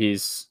Dynasty,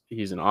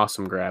 he's an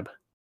awesome grab.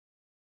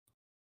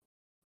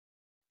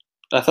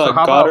 I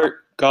thought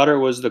Goddard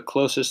was the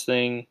closest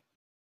thing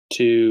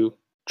to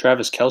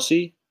Travis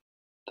Kelce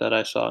that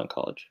I saw in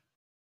college.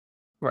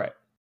 Right.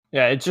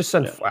 Yeah, it's just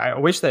I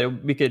wish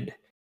that we could.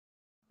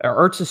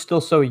 Ertz is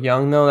still so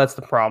young, though. That's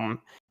the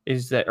problem.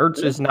 Is that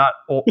Ertz is not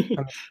old.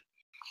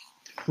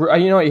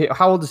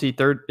 How old is he?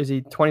 Is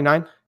he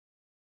 29?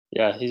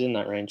 Yeah, he's in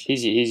that range.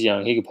 He's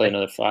young. He could play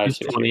another 5,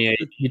 6 28.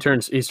 years. He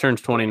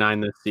turns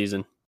 29 this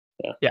season.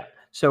 Yeah.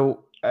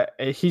 So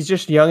he's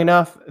just young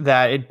enough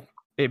that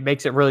it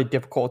makes it really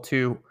difficult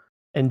to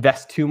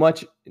invest too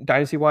much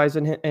dynasty wise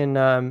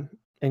in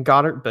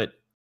Goddard. But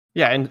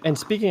yeah, and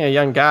speaking of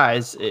young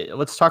guys,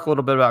 let's talk a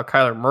little bit about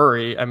Kyler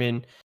Murray. I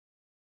mean,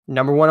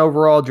 number 1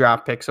 overall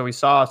draft pick. So we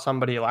saw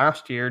somebody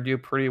last year do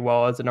pretty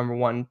well as a number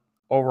 1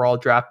 overall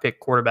draft pick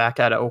quarterback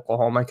out of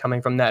Oklahoma,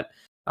 coming from that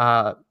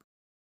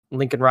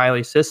Lincoln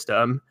Riley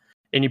system.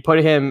 And you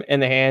put him in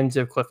the hands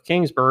of Cliff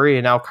Kingsbury,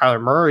 and now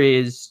Kyler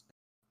Murray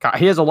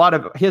he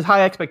has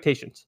high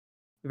expectations,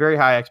 very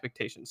high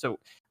expectations. So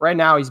right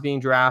now he's being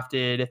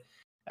drafted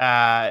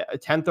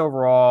 10th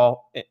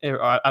overall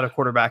out of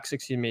quarterbacks,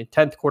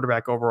 10th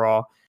quarterback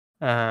overall.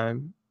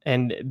 And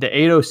the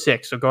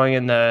 806, so going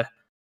in the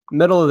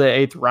middle of the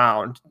 8th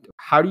round.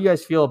 How do you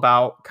guys feel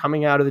about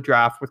coming out of the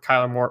draft with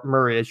Kyler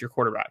Murray as your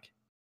quarterback?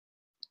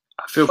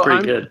 I feel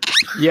pretty good.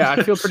 Yeah,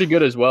 I feel pretty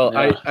good as well.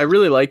 Yeah. I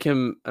really like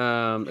him,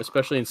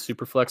 especially in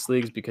Superflex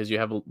leagues, because you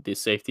have the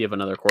safety of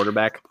another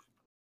quarterback.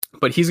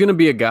 But he's going to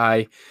be a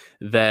guy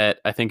that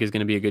I think is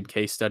going to be a good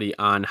case study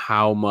on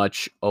how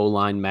much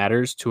O-line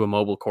matters to a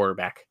mobile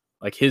quarterback.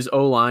 Like, his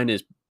O-line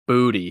is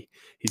booty.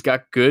 He's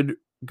got good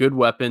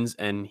weapons,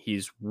 and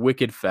he's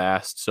wicked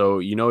fast, so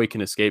he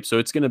can escape. So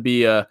it's going to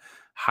be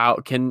how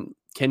can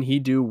he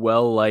do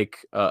well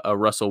like a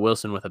Russell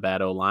Wilson with a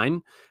bad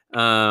O-line,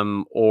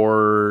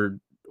 or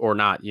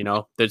not?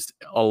 There's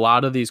a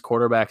lot of these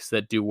quarterbacks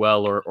that do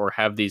well or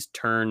have these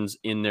turns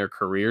in their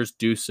careers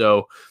do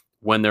so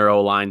when their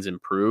O-line's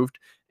improved.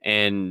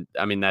 And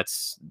I mean,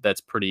 that's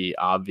pretty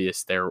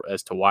obvious there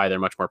as to why they're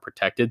much more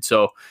protected.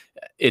 So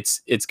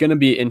it's going to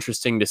be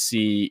interesting to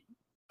see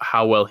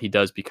how well he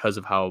does because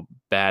of how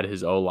bad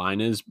his O-line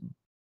is.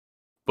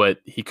 But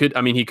he could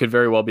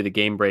very well be the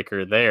game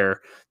breaker there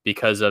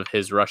because of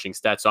his rushing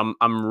stats. So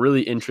I'm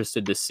really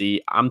interested to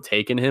see. I'm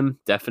taking him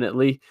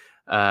definitely,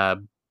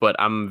 but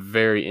I'm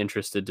very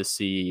interested to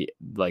see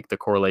like the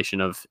correlation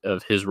of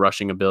his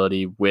rushing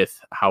ability with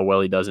how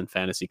well he does in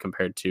fantasy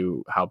compared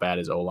to how bad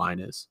his O-line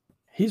is.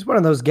 He's one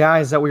of those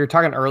guys that we were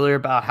talking earlier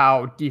about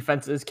how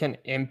defenses can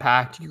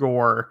impact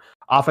your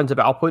offensive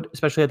output,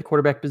 especially at the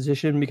quarterback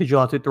position, because you'll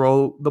have to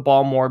throw the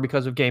ball more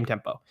because of game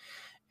tempo.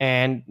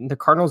 And the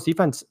Cardinals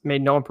defense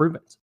made no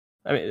improvements.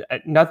 I mean,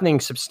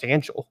 nothing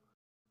substantial.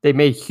 They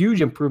made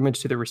huge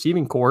improvements to the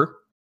receiving core.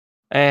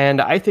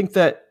 And I think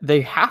that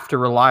they have to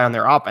rely on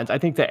their offense. I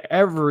think that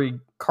every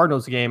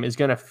Cardinals game is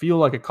going to feel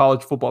like a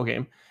college football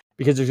game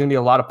because there's going to be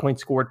a lot of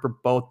points scored for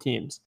both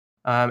teams.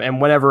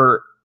 And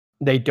whenever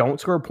they don't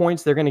score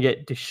points, they're going to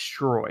get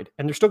destroyed.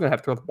 And they're still going to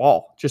have to throw the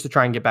ball just to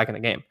try and get back in the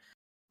game.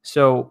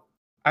 So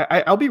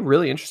I'll be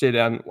really interested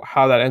in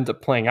how that ends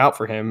up playing out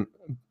for him.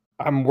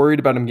 I'm worried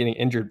about him getting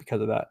injured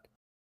because of that.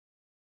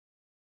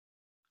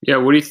 Yeah,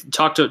 what do you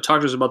talk to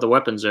us about the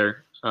weapons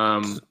there?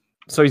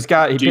 So he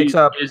picks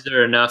up. Is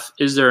there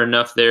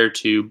enough there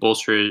to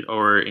bolster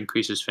or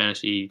increase his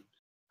fantasy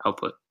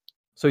output?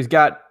 So he's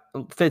got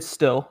Fitz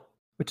still,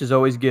 which is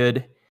always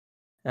good.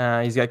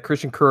 He's got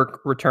Christian Kirk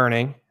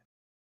returning.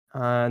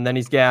 And then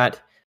he's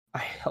got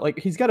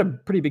a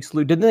pretty big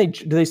slew. Did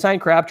they sign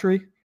Crabtree?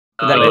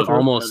 They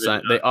almost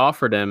signed. They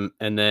offered him,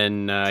 and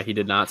then he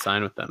did not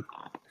sign with them.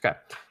 Okay,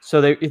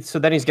 so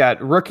then he's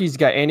got rookies. He's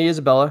got Andy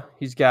Isabella.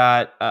 He's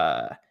got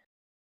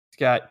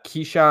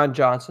Keyshawn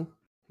Johnson.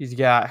 He's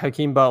got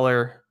Hakeem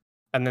Butler,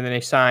 and then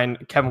they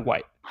signed Kevin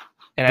White.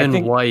 And I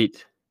think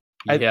White.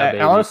 I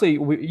honestly,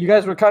 you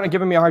guys were kind of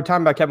giving me a hard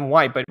time about Kevin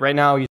White, but right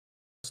now he's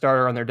a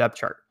starter on their depth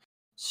chart.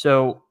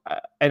 So,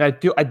 and I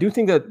do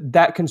think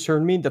that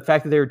concerned me. The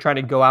fact that they were trying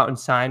to go out and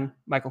sign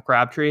Michael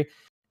Crabtree,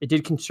 it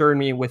did concern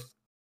me with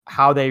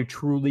how they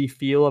truly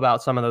feel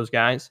about some of those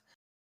guys.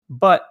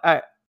 But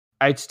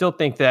I still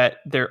think that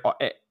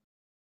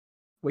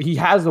he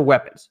has the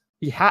weapons.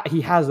 He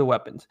has the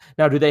weapons.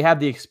 Now, do they have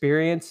the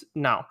experience?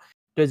 No.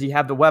 Does he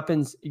have the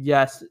weapons?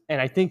 Yes. And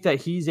I think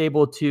that he's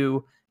able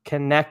to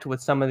connect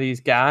with some of these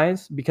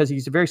guys because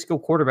he's a very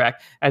skilled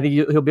quarterback. I think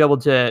he'll be able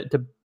to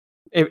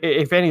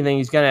if anything,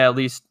 he's going to at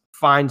least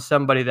find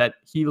somebody that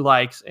he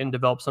likes and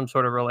develop some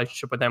sort of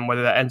relationship with them,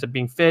 whether that ends up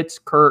being Fitz,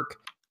 Kirk.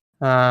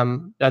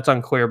 That's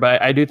unclear.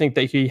 But I do think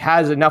that he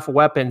has enough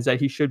weapons that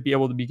he should be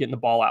able to be getting the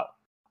ball out.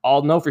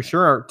 I'll know for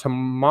sure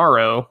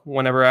tomorrow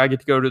whenever I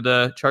get to go to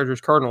the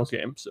Chargers-Cardinals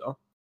game. So,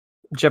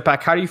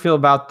 Jetpack, how do you feel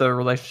about the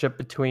relationship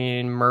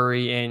between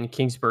Murray and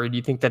Kingsbury? Do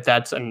you think that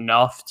that's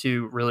enough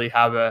to really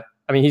have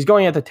he's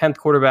going at the 10th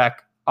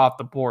quarterback off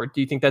the board.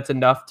 Do you think that's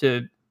enough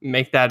to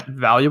make that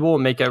valuable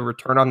and make a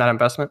return on that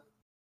investment?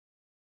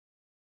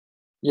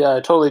 Yeah, I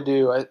totally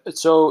do.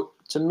 So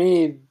to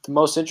me, the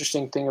most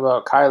interesting thing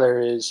about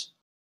Kyler is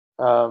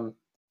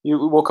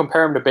we'll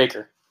compare him to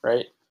Baker,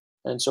 right?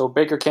 And so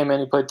Baker came in,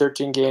 he played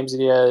 13 games,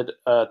 and he had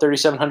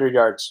 3,700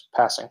 yards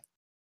passing.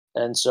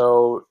 And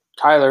so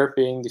Kyler,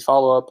 being the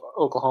follow-up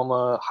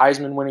Oklahoma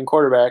Heisman-winning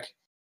quarterback,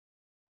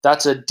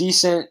 that's a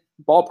decent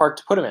ballpark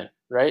to put him in,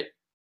 right?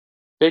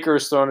 Baker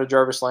was thrown to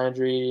Jarvis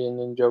Landry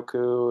and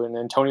Njoku and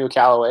Antonio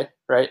Callaway,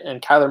 right?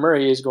 And Kyler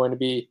Murray is going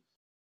to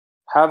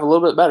have a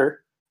little bit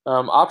better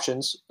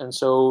options. And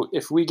so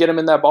if we get him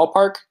in that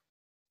ballpark,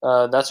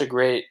 that's a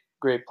great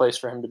place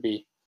for him to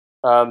be.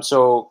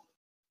 So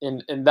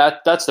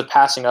that's the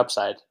passing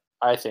upside,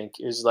 I think,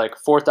 is like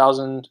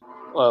 4,000,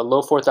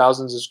 low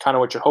 4,000s is kind of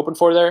what you're hoping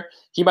for there.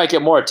 He might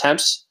get more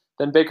attempts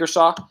than Baker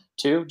saw,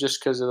 too, just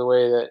because of the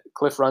way that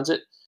Cliff runs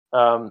it.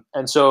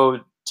 And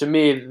so to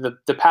me,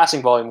 the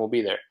passing volume will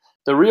be there.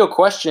 The real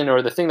question,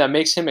 or the thing that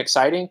makes him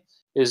exciting,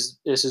 is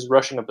his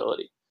rushing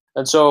ability.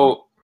 And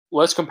so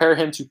let's compare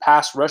him to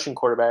past rushing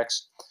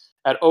quarterbacks.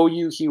 At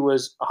OU, he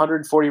was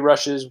 140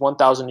 rushes,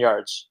 1,000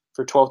 yards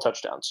for 12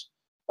 touchdowns.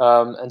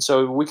 And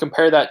so we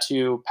compare that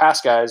to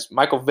past guys.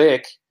 Michael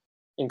Vick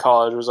in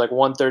college was like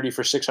 130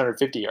 for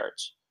 650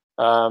 yards.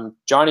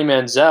 Johnny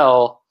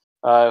Manziel,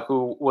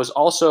 who was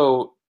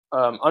also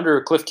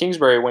under Cliff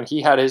Kingsbury when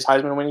he had his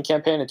Heisman winning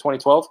campaign in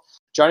 2012,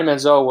 Johnny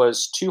Manziel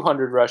was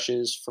 200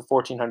 rushes for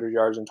 1,400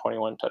 yards and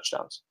 21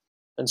 touchdowns.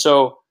 And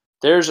so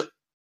there's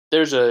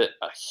a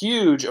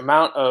huge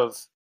amount of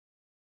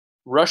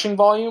rushing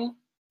volume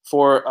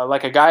for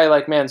like a guy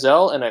like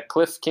Manziel and a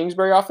Cliff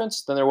Kingsbury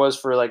offense than there was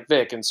for like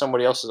Vic and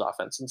somebody else's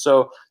offense. And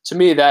so to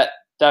me, that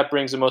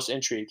brings the most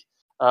intrigue.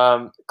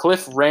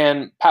 Cliff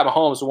ran Pat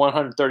Mahomes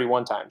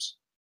 131 times.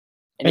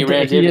 And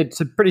he had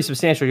some pretty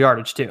substantial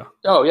yardage too.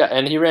 Oh yeah,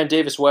 and he ran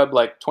Davis Webb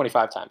like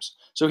 25 times.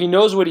 So he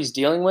knows what he's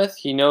dealing with.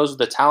 He knows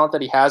the talent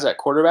that he has at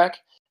quarterback,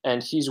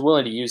 and he's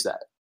willing to use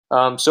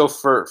that. So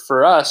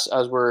for us,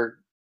 as we're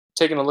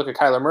taking a look at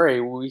Kyler Murray,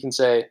 we can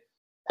say,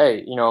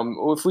 hey,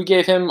 if we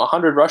gave him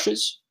 100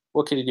 rushes,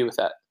 what could he do with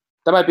that?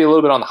 That might be a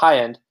little bit on the high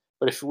end,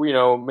 but if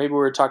maybe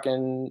we're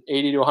talking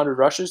 80 to 100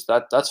 rushes,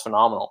 that's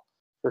phenomenal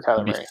for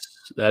Kyler Murray.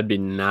 That'd be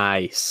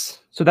nice.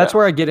 So that's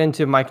where I get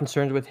into my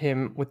concerns with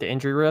him with the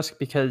injury risk,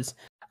 because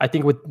I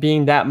think with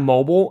being that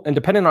mobile and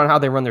depending on how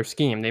they run their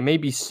scheme, they may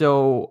be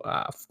so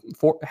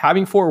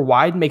having four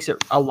wide makes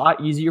it a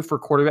lot easier for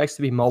quarterbacks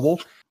to be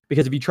mobile,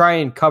 because if you try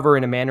and cover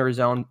in a man or a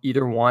zone,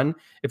 either one,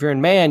 if you're in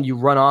man, you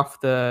run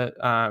off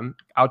the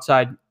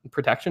outside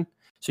protection.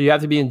 So you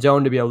have to be in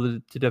zone to be able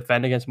to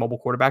defend against mobile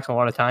quarterbacks a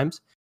lot of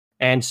times.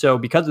 And so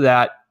because of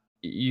that,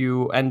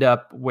 you end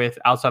up with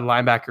outside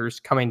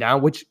linebackers coming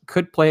down, which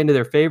could play into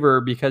their favor,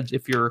 because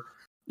if you're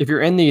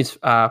in these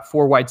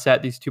 4 wide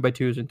set, these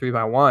 2x2s and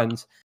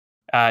 3x1s,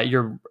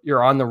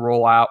 you're on the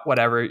rollout,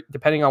 whatever,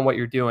 depending on what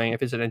you're doing.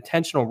 If it's an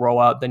intentional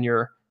rollout, then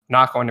you're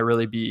not going to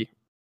really be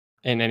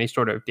in any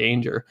sort of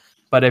danger.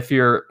 But if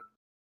you're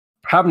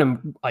having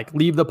them like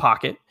leave the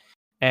pocket,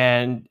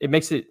 and it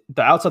makes it,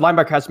 the outside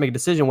linebacker has to make a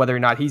decision whether or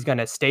not he's going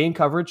to stay in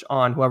coverage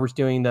on whoever's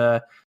doing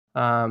the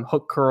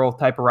hook curl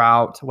type of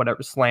route,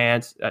 whatever,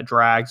 slants,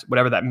 drags,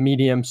 whatever that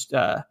medium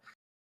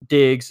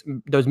digs,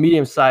 those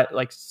medium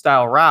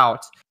style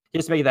routes. He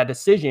has to make that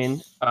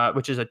decision,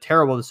 which is a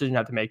terrible decision to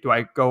have to make. Do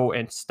I go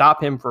and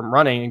stop him from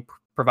running and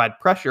provide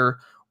pressure,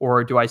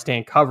 or do I stay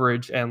in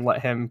coverage and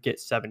let him get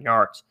 7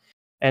 yards?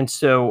 And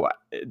so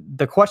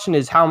the question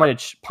is, how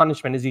much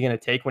punishment is he going to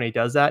take when he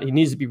does that? He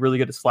needs to be really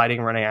good at sliding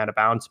and running out of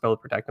bounds to be able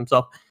to protect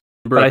himself.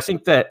 But I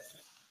think that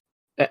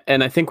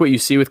And I think what you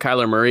see with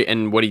Kyler Murray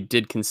and what he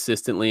did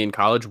consistently in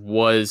college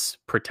was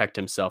protect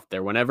himself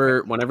there.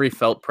 Whenever he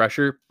felt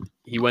pressure,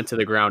 he went to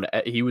the ground.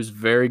 He was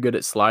very good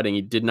at sliding.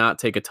 He did not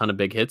take a ton of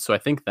big hits. So I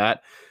think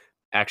that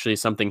actually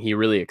is something he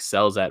really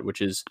excels at,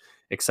 which is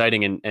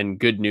exciting and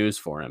good news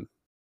for him.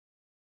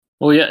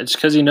 Well, yeah, it's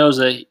because he knows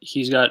that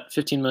he's got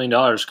 $15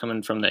 million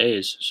coming from the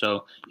A's.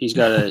 So he's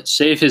got to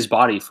save his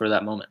body for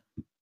that moment.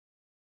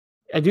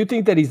 I do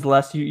think that he's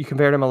less. You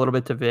compared him a little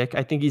bit to Vic.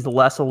 I think he's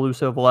less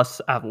elusive,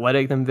 less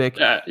athletic than Vic.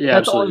 Yeah,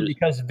 That's absolutely. only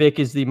because Vic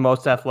is the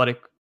most athletic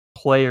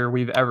player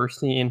we've ever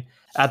seen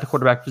at the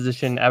quarterback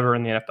position ever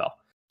in the NFL.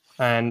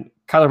 And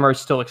Kyler Murray is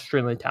still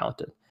extremely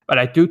talented. But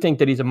I do think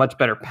that he's a much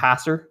better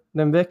passer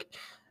than Vic.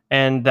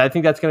 And I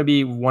think that's going to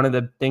be one of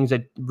the things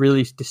that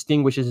really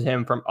distinguishes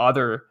him from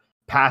other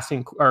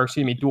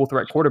dual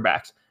threat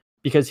quarterbacks,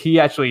 because he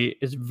actually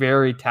is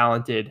very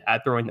talented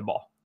at throwing the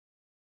ball.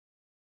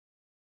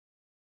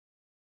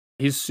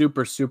 He's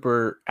super,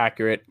 super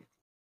accurate,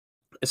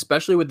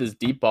 especially with his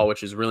deep ball,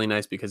 which is really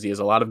nice because he has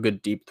a lot of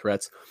good deep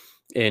threats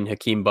in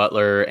Hakeem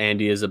Butler,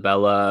 Andy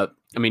Isabella.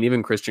 I mean,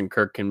 even Christian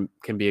Kirk can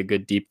be a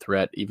good deep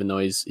threat, even though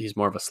he's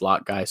more of a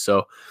slot guy.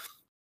 So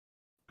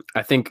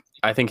I think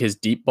his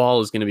deep ball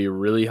is going to be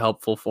really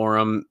helpful for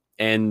him.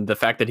 And the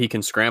fact that he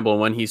can scramble,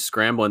 and when he's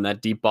scrambling,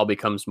 that deep ball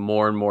becomes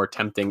more and more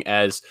tempting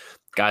as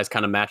guys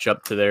kind of match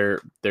up to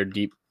their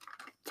deep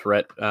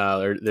threat,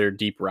 their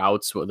deep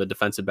routes, where the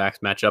defensive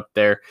backs match up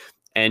there,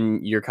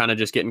 and you're kind of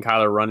just getting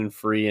Kyler running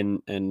free.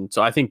 And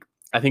so I think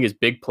his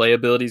big play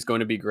ability is going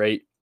to be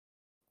great.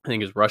 I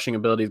think his rushing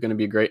ability is going to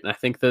be great. And I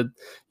think that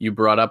you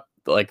brought up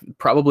like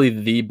probably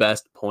the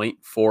best point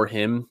for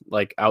him,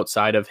 like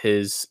outside of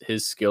his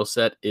skill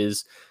set,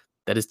 is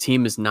that his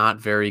team is not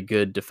very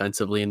good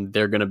defensively, and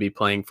they're going to be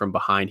playing from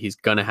behind. He's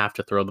going to have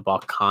to throw the ball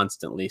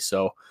constantly.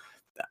 So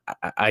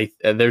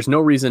there's no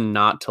reason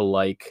not to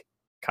like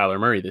Kyler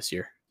Murray this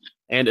year.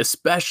 And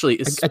especially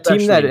a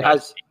team that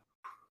has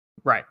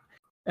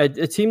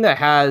a team that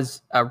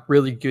has a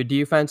really good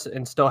defense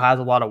and still has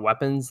a lot of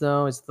weapons,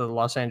 though, is the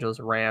Los Angeles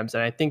Rams.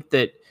 And I think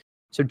that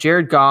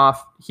Jared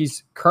Goff,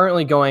 he's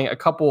currently going a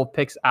couple of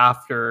picks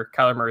after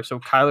Kyler Murray. So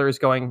Kyler is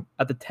going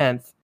at the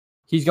 10th.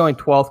 He's going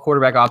 12th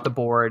quarterback off the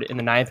board in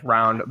the 9th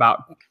round,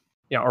 about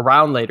a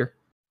round later.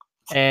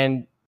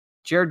 And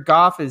Jared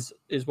Goff is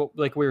what,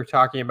 like we were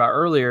talking about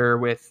earlier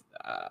with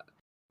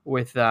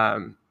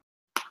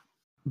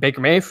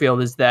Baker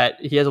Mayfield, is that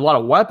he has a lot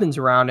of weapons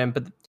around him,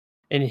 but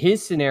in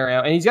his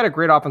scenario, and he's got a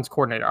great offense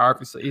coordinator,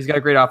 obviously. He's got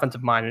a great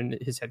offensive mind in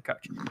his head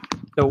coach.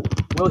 So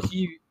will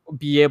he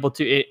be able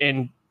to,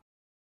 and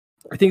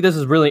I think this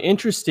is really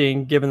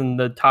interesting given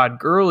the Todd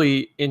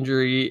Gurley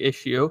injury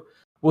issue,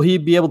 will he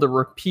be able to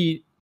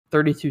repeat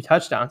 32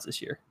 touchdowns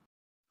this year?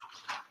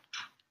 I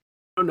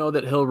don't know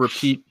that he'll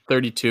repeat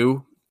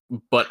 32,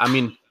 but I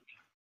mean,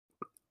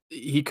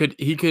 he could,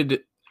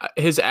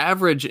 his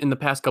average in the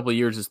past couple of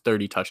years is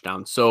 30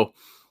 touchdowns. So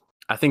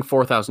I think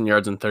 4,000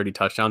 yards and 30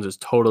 touchdowns is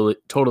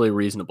totally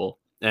reasonable.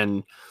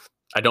 And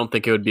I don't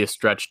think it would be a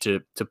stretch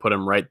to put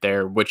him right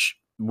there, which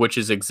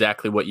is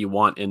exactly what you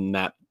want in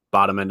that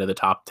bottom end of the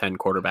top 10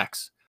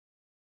 quarterbacks.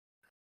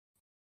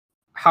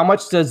 How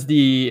much does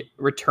the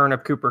return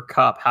of Cooper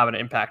Kupp have an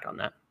impact on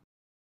that?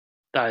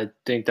 I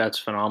think that's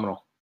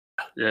phenomenal.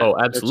 Yeah, oh,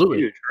 absolutely.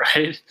 Huge,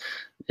 right?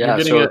 Yeah,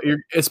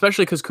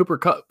 especially because Cooper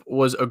Kupp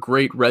was a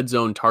great red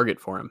zone target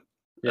for him.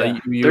 Yeah,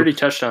 30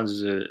 touchdowns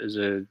is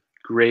a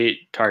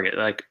great target.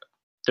 Like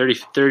 30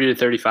 to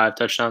 35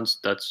 touchdowns,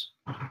 that's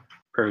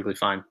perfectly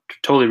fine.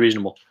 Totally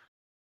reasonable.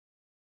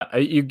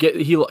 He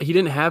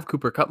didn't have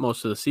Cooper Kupp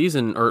most of the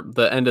season or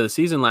the end of the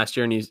season last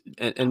year,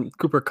 and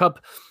Cooper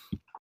Kupp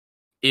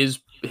is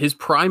his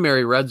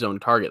primary red zone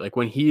target. Like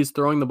when he is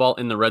throwing the ball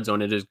in the red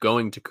zone, it is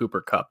going to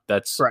Cooper Kupp.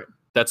 That's right.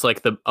 That's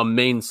like a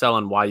main sell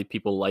on why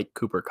people like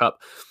Cooper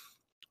Kupp.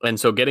 And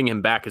so getting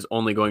him back is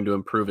only going to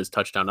improve his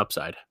touchdown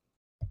upside.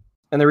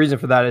 And the reason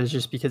for that is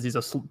just because he's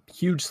a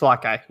huge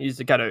slot guy. He's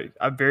got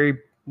a very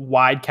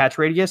wide catch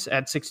radius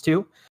at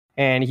 6'2",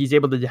 and he's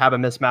able to have a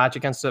mismatch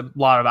against a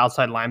lot of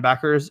outside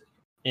linebackers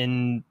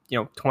in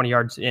 20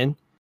 yards in.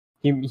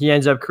 He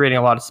ends up creating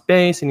a lot of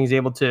space, and he's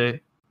able to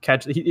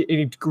catch.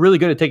 He's really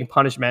good at taking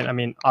punishment. I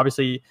mean,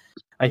 obviously,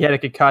 he had a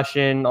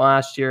concussion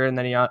last year, and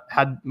then he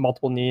had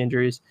multiple knee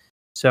injuries.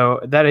 So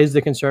that is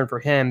the concern for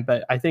him.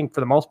 But I think for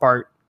the most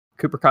part,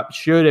 Cooper Kupp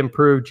should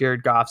improve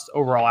Jared Goff's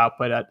overall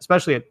output,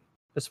 especially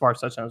as far as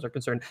touchdowns are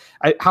concerned.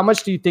 How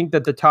much do you think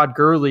that the Todd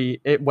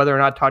Gurley, whether or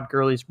not Todd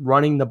Gurley's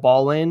running the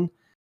ball in,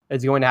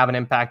 is going to have an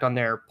impact on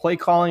their play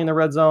calling in the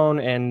red zone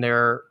and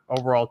their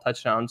overall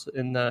touchdowns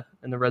in the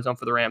red zone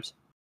for the Rams?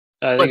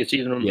 I think it's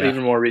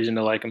even more reason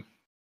to like him.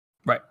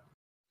 Right.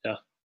 Yeah.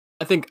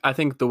 I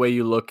think the way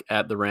you look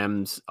at the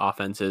Rams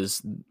offense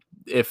is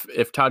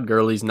if Todd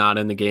Gurley's not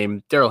in the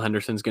game, Darrell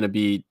Henderson's going to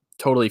be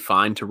totally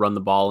fine to run the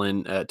ball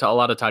in. A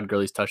lot of Todd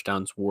Gurley's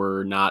touchdowns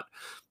were not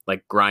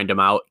like grind them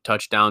out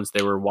touchdowns.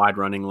 They were wide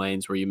running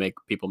lanes where you make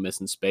people miss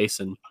in space.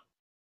 And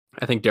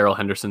I think Darrell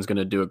Henderson's going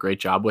to do a great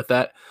job with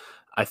that.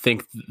 I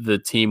think the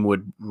team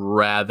would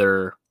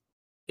rather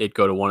it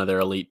go to one of their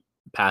elite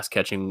pass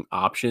catching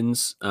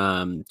options,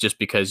 just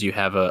because you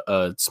have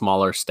a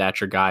smaller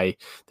stature guy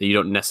that you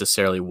don't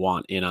necessarily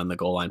want in on the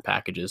goal line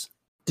packages.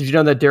 Did you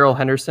know that Darrell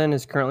Henderson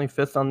is currently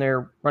 5th on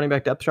their running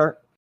back depth chart?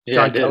 Yeah,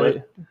 John I did. Kelly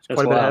is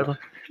That's quite a bit ahead of wild.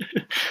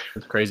 him.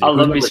 That's crazy. I Who's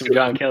love me number some two?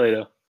 John Kelly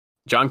though.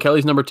 John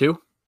Kelly's number 2.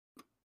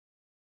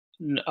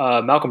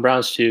 Malcolm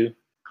Brown's 2.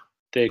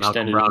 They Malcolm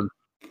extended. Brown.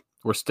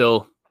 We're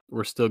still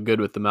good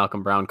with the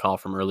Malcolm Brown call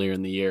from earlier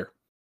in the year.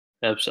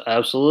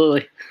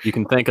 Absolutely. You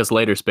can thank us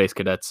later, Space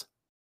Cadets.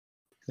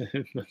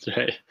 That's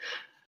right.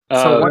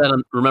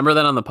 So Remember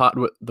that on the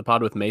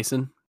pod with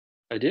Mason?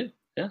 I do.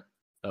 Yeah.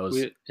 That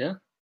was yeah.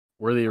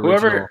 we're the original.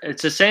 Whoever,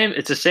 it's the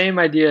same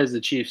idea as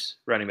the Chiefs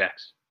running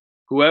backs.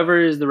 Whoever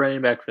is the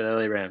running back for the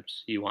LA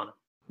Rams, you want them.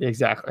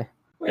 Exactly.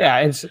 Yeah,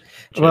 it's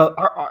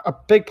a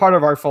big part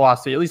of our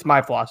philosophy, at least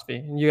my philosophy,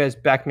 and you guys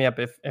back me up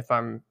if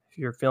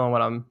you're feeling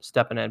what I'm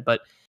stepping in. But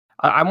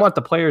I want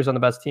the players on the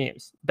best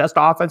teams, best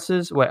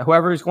offenses.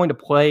 Whoever is going to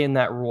play in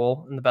that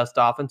role in the best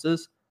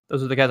offenses,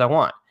 those are the guys I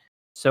want.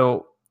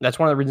 So that's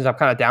one of the reasons I'm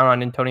kind of down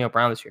on Antonio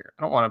Brown this year.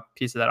 I don't want a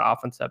piece of that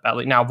offense that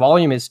badly. Now,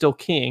 volume is still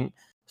king,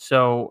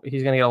 so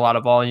he's going to get a lot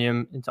of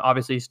volume. And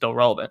obviously, he's still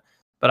relevant.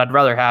 But I'd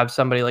rather have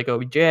somebody like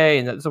OBJ,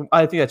 and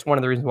I think that's one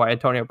of the reasons why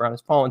Antonio Brown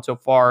has fallen so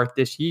far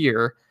this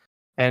year.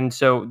 And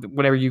so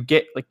whenever you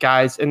get like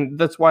guys, and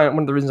that's why one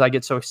of the reasons I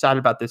get so excited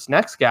about this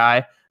next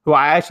guy, who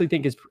I actually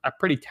think is a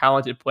pretty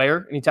talented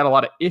player, and he's had a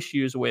lot of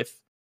issues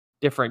with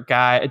he's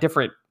had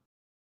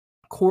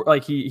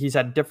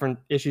different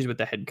issues with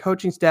the head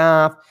coaching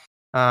staff,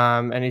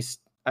 and he's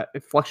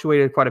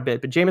fluctuated quite a bit.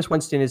 But Jameis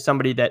Winston is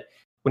somebody that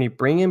when you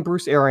bring in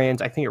Bruce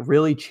Arians, I think it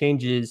really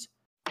changes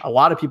a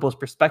lot of people's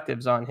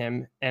perspectives on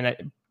him.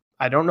 And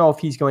I don't know if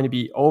he's going to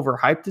be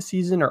overhyped this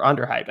season or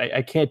underhyped.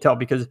 I can't tell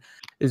because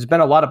there's been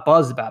a lot of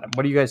buzz about him.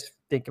 What do you guys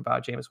think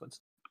about Jameis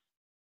Winston?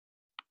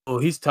 Well,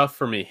 he's tough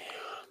for me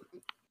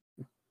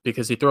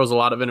because he throws a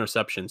lot of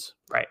interceptions.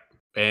 Right.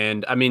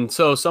 And I mean,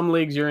 so some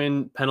leagues you're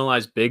in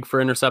penalize big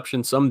for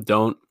interceptions, some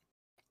don't.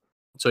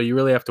 So you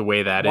really have to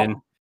weigh that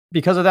in.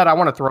 Because of that, I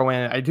want to throw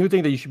in, I do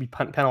think that you should be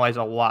penalized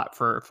a lot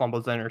for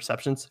fumbles and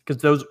interceptions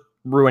because those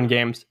ruin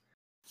games.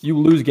 You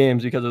lose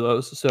games because of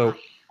those. So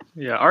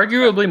yeah,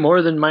 arguably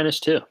more than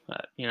 -2.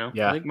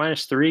 Yeah. I think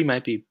 -3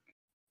 might be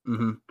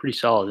pretty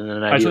solid in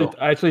an I ideal.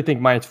 actually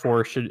think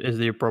 -4 is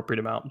the appropriate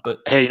amount. But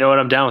hey, you know what?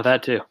 I'm down with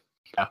that too.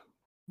 Yeah.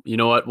 You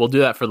know what? We'll do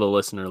that for the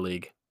listener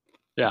league.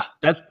 Yeah.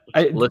 And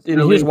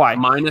here's why.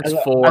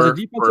 -4 as a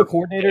defensive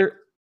coordinator.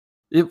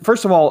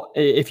 First of all,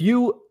 if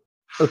you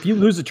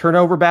lose the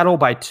turnover battle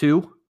by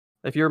 2,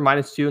 if you're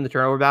 -2 in the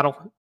turnover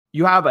battle,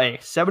 you have a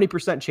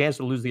 70% chance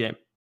to lose the game.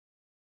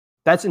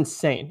 That's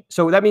insane.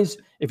 So that means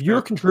if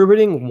you're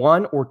contributing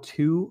 1 or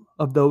 2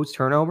 of those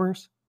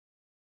turnovers,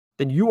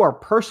 then you are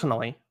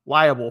personally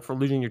liable for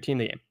losing your team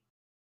the game.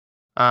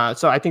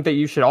 So I think that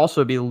you should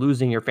also be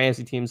losing your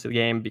fantasy teams the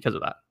game because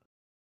of that.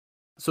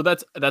 So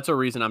that's a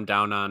reason I'm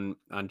down on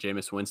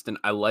Jameis Winston.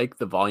 I like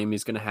the volume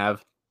he's going to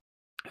have.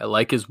 I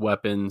like his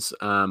weapons.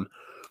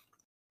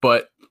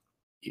 But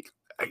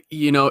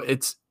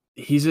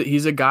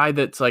he's a guy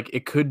that's like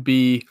it could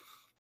be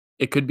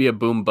a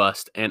boom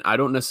bust, and I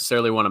don't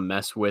necessarily want to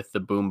mess with the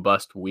boom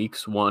bust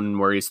weeks, one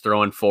where he's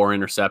throwing 4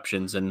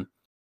 interceptions and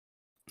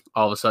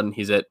all of a sudden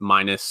he's at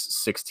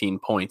 -16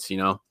 points,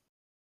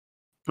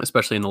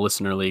 especially in the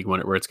listener league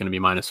where it's going to be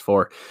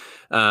 -4.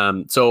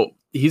 So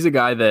he's a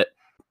guy that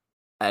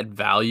at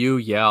value,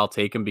 yeah, I'll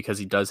take him because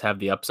he does have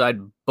the upside,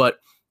 but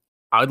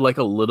I'd like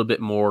a little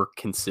bit more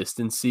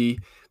consistency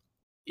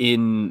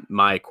in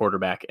my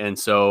quarterback. And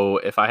so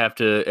if I have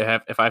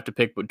to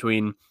pick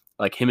between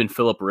like him and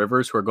Phillip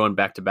Rivers, who are going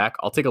back to back,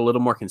 I'll take a little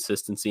more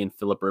consistency in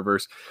Phillip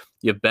Rivers.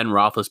 You have Ben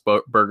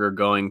Roethlisberger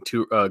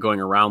going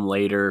a round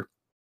later.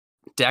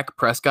 Dak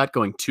Prescott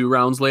going 2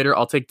 rounds later.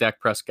 I'll take Dak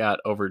Prescott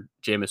over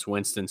Jameis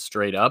Winston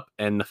straight up,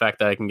 and the fact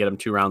that I can get him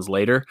 2 rounds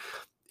later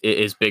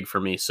is big for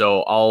me.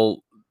 So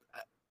I'll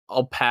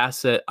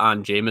pass it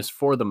on Jameis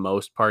for the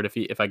most part.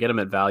 If I get him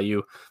at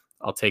value,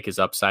 I'll take his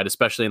upside,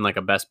 especially in like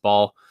a best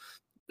ball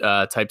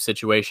type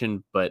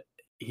situation. But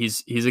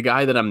he's a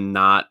guy that I'm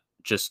not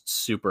just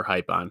super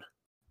hype on.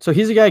 So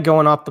he's a guy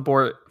going off the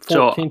board,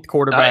 14th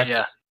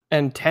quarterback,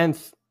 and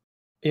 10th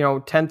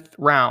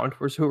round,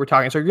 which is who we're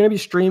talking. So you're going to be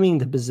streaming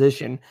the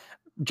position.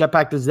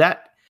 Jetpack, does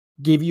that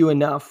give you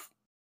enough,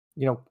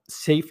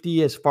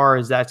 safety as far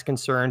as that's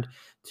concerned?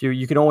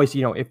 You can always,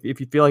 if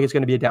you feel like it's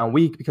going to be a down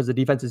week because the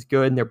defense is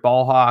good and they're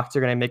ball hawks,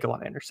 they're going to make a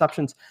lot of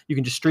interceptions, you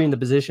can just stream the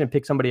position and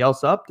pick somebody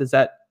else up. Does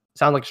that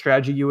sound like a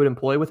strategy you would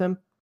employ with him?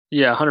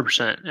 Yeah,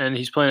 100%. And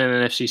he's playing in the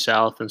NFC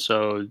South, and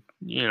so,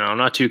 I'm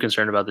not too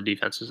concerned about the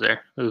defenses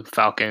there. The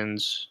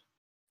Falcons,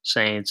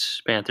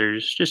 Saints,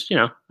 Panthers, just,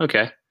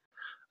 okay.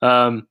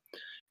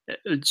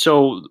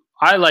 So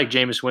I like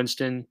Jameis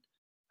Winston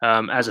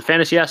as a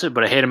fantasy asset,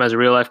 but I hate him as a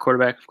real-life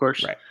quarterback, of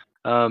course. Right.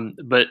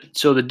 But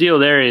so the deal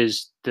there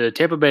is the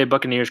Tampa Bay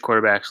Buccaneers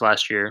quarterbacks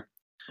last year,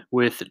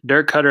 with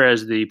Dirk Cutter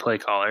as the play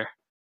caller,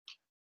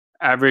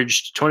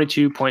 averaged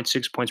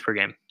 22.6 points per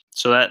game.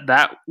 So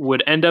that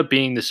would end up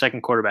being the second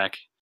quarterback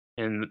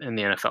in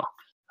the NFL.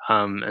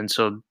 And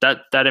so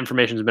that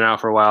information has been out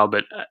for a while,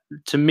 but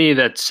to me,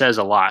 that says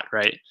a lot,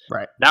 right?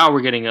 Right. Now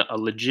we're getting a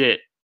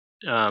legit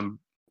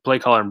play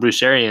caller in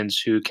Bruce Arians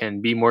who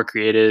can be more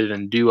creative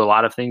and do a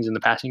lot of things in the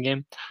passing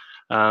game.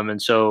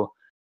 And so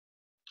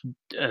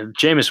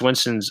Jameis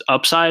Winston's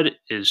upside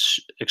is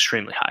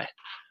extremely high.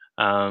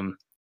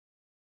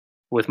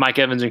 With Mike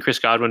Evans and Chris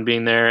Godwin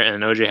being there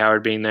and OJ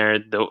Howard being there,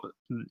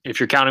 if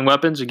you're counting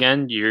weapons,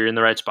 again, you're in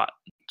the right spot.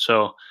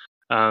 So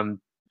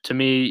to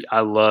me,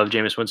 I love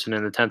Jameis Winston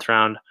in the 10th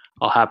round.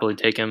 I'll happily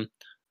take him.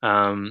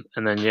 And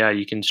then,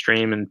 you can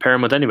stream and pair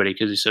him with anybody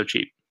because he's so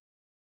cheap.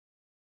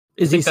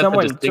 Is he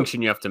someone? That's the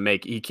distinction you have to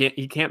make. He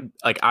can't.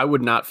 Like, I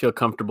would not feel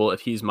comfortable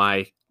if he's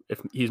my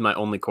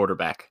only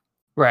quarterback.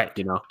 Right.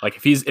 Like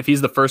if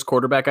he's the first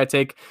quarterback I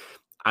take,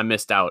 I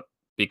missed out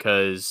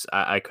because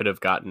I could have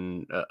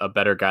gotten a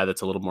better guy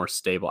that's a little more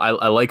stable. I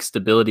like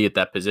stability at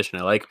that position.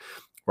 I like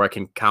where I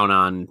can count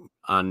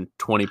on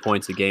 20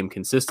 points a game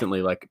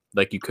consistently, like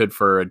you could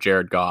for a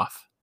Jared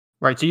Goff.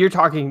 Right. So you're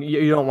talking,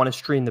 you don't want to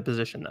stream the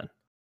position then?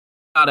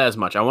 Not as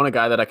much. I want a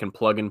guy that I can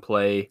plug and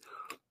play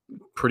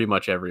pretty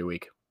much every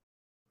week.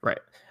 Right.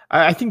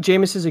 I think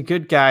Jameis is a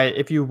good guy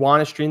if you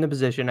want to stream the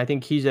position. I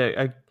think he's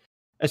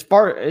as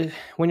far as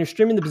when you're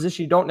streaming the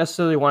position, you don't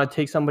necessarily want to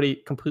take somebody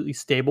completely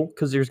stable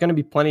because there's going to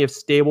be plenty of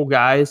stable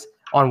guys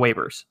on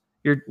waivers.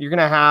 You're going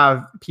to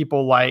have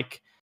people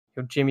like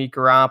Jimmy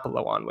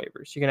Garoppolo on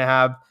waivers. You're going to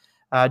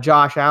have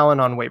Josh Allen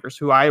on waivers,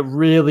 who I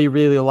really,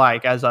 really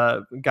like as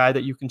a guy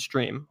that you can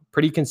stream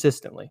pretty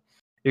consistently.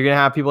 You're going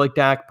to have people like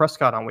Dak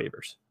Prescott on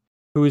waivers,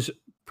 who's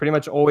pretty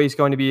much always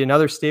going to be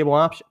another stable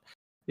option.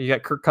 You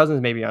got Kirk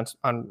Cousins maybe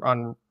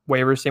on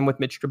waivers, same with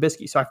Mitch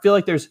Trubisky. So I feel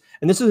like and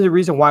this is the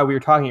reason why we were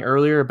talking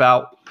earlier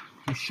about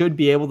you should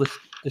be able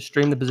to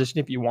stream the position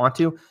if you want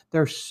to.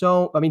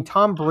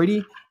 Tom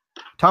Brady's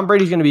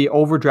going to be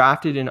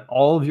overdrafted in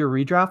all of your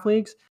redraft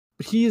leagues,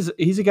 but he's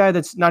a guy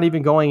that's not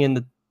even going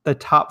in the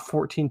top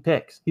 14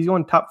 picks. He's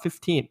going top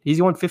 15. He's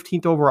going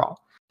 15th overall.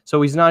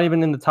 So he's not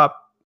even in the top,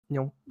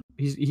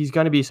 he's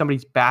going to be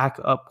somebody's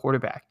backup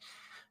quarterback.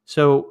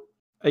 So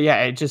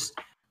it just,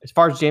 as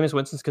far as Jameis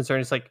Winston's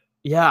concerned, it's like,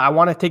 I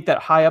want to take that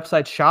high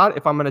upside shot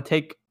if I'm going to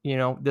take,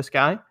 this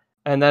guy.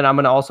 And then I'm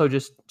going to also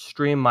just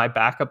stream my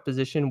backup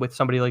position with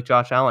somebody like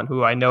Josh Allen,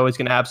 who I know is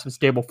going to have some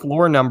stable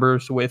floor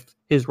numbers with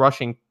his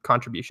rushing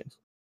contributions.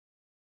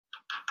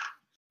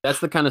 That's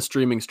the kind of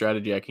streaming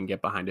strategy I can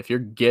get behind. If you're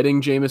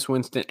getting Jameis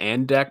Winston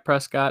and Dak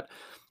Prescott,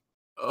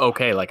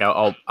 okay, like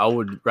I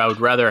would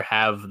rather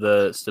have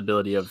the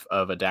stability of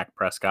a Dak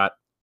Prescott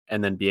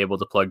and then be able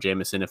to plug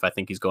Jameis in if I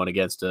think he's going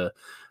against a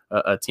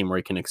team where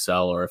he can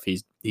excel or if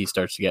he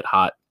starts to get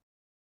hot.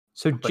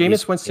 So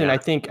Jameis Winston, I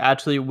think,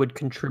 actually would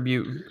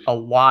contribute a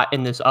lot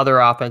in this other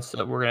offense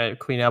that we're going to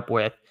clean up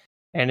with.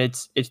 And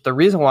it's the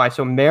reason why.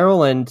 So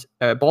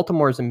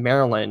Baltimore is in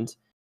Maryland,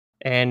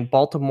 and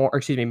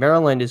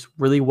Maryland is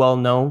really well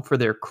known for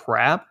their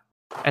crab.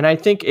 And I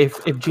think if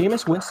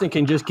Jameis Winston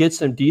can just get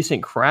some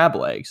decent crab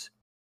legs,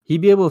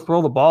 he'd be able to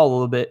throw the ball a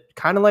little bit,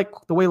 kind of like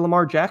the way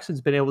Lamar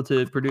Jackson's been able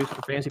to produce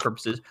for fantasy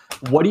purposes.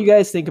 What do you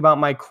guys think about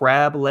my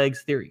crab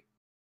legs theory?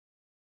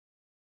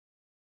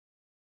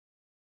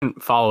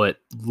 Didn't follow it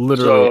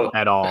literally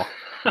at all.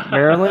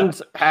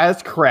 Maryland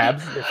has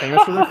crabs. They're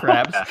famous for their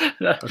crabs.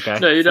 Okay.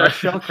 No, you don't. Fresh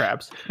shell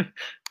crabs.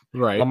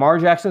 Right. Lamar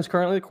Jackson is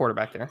currently the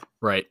quarterback there.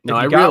 Right. No,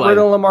 I got rid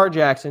of Lamar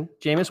Jackson.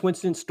 Jameis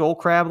Winston stole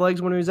crab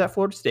legs when he was at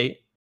Florida State.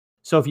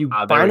 So if you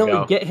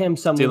finally get him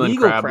some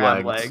legal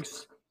crab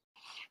legs,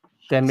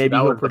 then maybe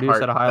he'll produce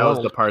at a high level.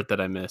 That was the part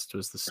that I missed,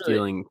 was the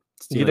stealing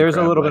there's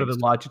a little bit of a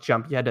logic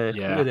jump. You had to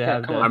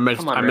have I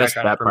missed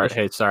that part.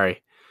 Hey,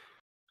 sorry.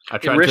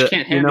 Rich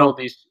can't handle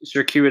these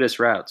circuitous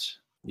routes.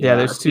 Yeah,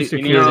 there's two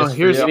circuitous.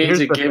 Here's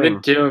to give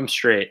it to him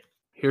straight.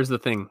 Here's the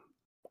thing.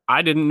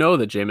 I didn't know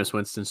that Jameis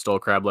Winston stole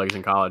crab legs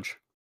in college.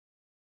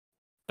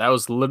 That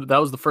was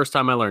the first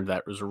time I learned that.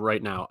 It was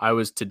right now. I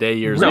was today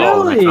years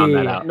old when I found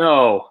that out.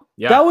 No.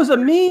 Yeah. That was a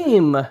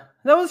meme.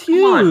 That was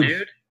huge. Come on,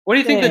 dude. What do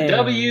you think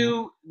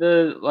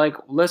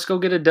let's go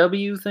get a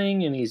W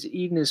thing and he's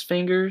eating his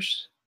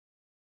fingers?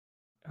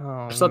 Oh,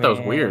 I just thought that was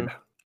weird.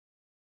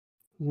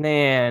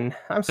 Man,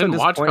 I'm so didn't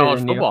watch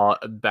college football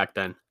back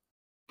then.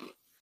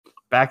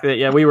 Back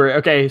then, we were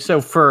okay.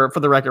 So for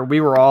the record, we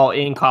were all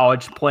in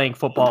college playing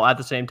football at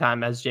the same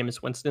time as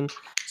Jameis Winston.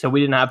 So we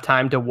didn't have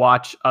time to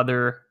watch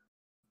other.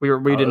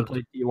 We didn't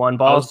play D1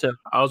 ball.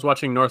 I was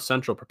watching North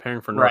Central,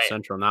 preparing for North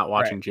Central, not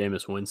watching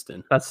Jameis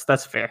Winston.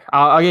 That's fair.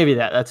 I'll give you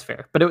that. That's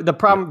fair. But the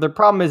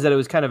problem is that it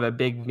was kind of a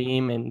big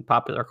meme in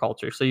popular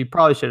culture. So you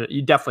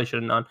definitely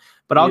should have known.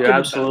 But I'll give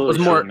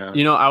absolutely it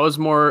more. I was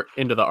more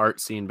into the art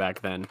scene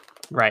back then.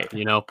 Right.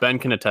 Ben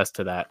can attest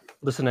to that.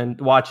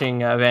 Watching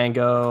Van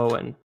Gogh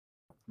and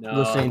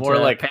listening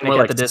to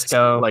Panic at the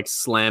Disco, like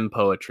slam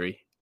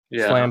poetry.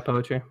 Yeah, slam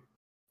poetry. It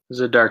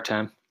was a dark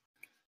time.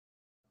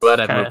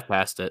 Glad I moved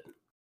past it.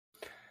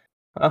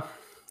 Well,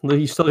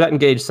 you still got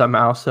engaged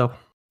somehow, so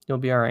you'll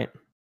be all right.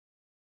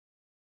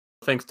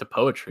 thanks to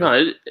poetry.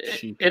 No,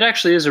 it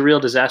actually is a real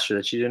disaster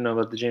that you didn't know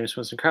about the Jameis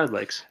Winston card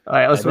legs. All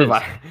right, let's move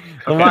on.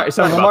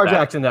 Lamar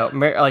Jackson, though,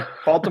 like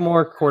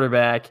Baltimore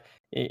quarterback.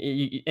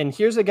 And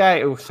here's a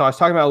guy. So I was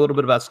talking about a little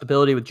bit about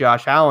stability with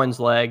Josh Allen's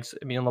legs.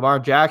 I mean, Lamar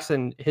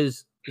Jackson,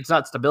 it's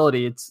not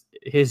stability. It's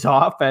his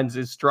offense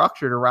is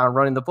structured around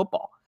running the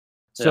football.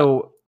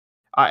 So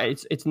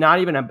it's not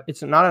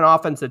an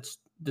offense that's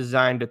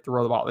designed to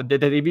throw the ball.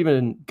 They've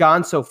even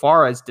gone so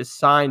far as to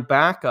sign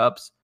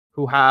backups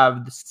who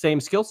have the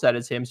same skill set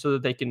as him so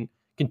that they can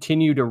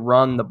continue to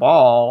run the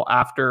ball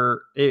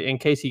in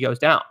case he goes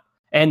down.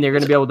 And they're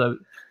going to be able to,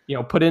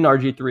 put in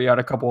RG3 on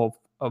a couple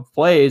of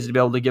plays to be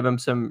able to give him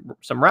some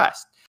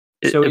rest.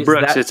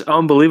 Brooks, it's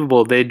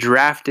unbelievable. They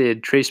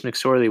drafted Trace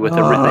McSorley they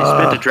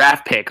spent a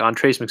draft pick on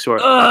Trace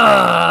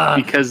McSorley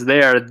because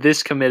they are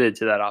this committed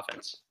to that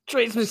offense.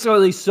 Trace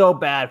McSorley's so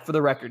bad, for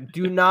the record.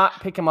 Do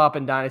not pick him up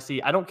in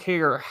Dynasty. I don't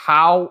care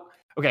how.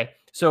 Okay,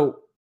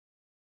 so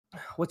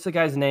what's the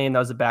guy's name that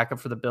was a backup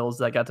for the Bills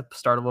that got to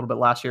start a little bit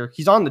last year?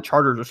 He's on the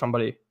Chargers or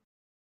somebody.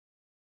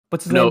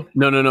 What's his name?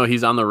 No.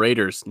 He's on the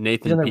Raiders.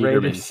 Nathan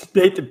Peterman.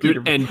 Nathan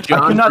Peterman. And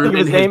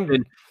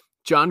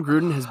John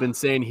Gruden has been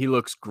saying he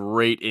looks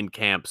great in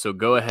camp. So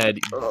go ahead,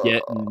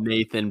 get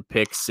Nathan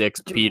pick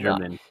 6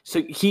 Peterman.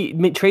 So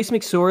Trace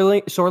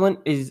McSorley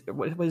is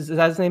what was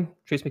that his name?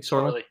 Trace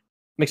McSorley.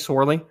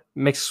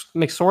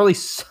 McSorley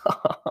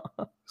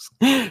sucks.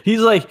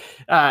 He's like,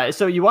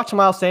 so you watch a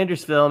Miles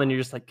Sanders film and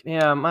you're just like,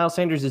 yeah, Miles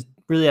Sanders is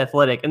really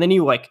athletic. And then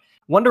you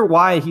wonder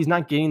why he's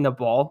not getting the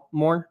ball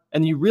more.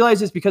 And you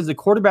realize it's because the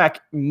quarterback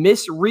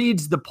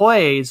misreads the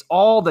plays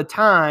all the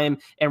time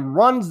and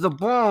runs the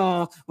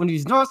ball when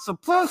he's not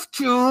supposed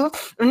to.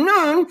 And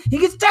then he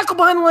gets tackled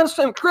behind the line of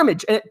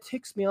scrimmage. And it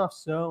ticks me off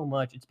so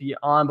much. It's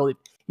beyond belief.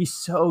 He's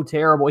so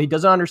terrible. He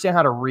doesn't understand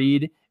how to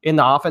read in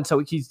the offense. So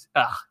he's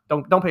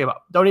don't pick him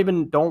up.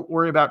 Don't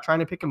worry about trying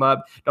to pick him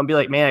up. Don't be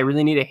like, man, I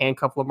really need to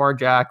handcuff Lamar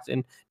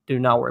Jackson. Do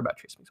not worry about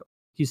Trace McSorley.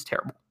 He's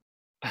terrible.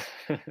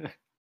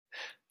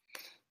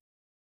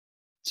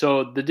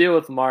 So the deal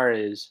with Lamar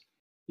is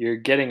you're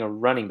getting a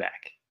running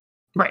back,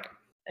 right,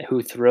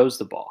 who throws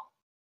the ball,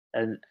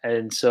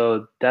 and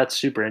so that's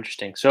super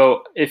interesting.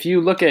 So if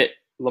you look at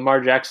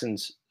Lamar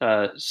Jackson's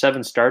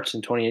 7 starts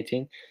in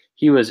 2018,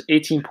 he was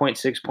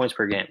 18.6 points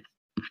per game,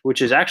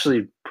 which is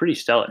actually pretty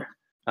stellar.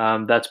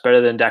 That's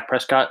better than Dak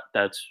Prescott.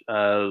 That's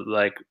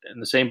like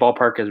in the same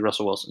ballpark as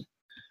Russell Wilson.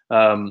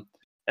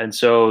 And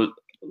so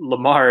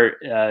Lamar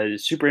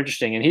is super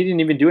interesting, and he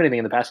didn't even do anything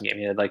in the passing game.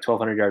 He had like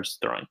 1,200 yards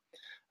throwing.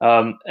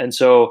 And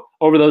so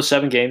over those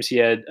 7 games, he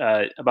had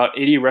about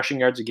 80 rushing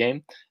yards a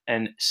game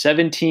and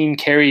 17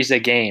 carries a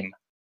game,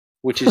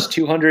 which is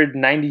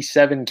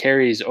 297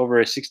 carries over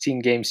a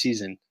 16-game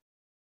season.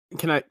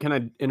 Can I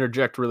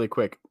interject really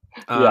quick?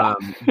 Yeah.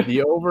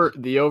 The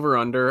over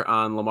under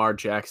on Lamar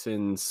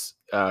Jackson's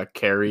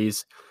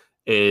carries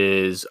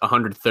is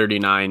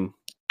 139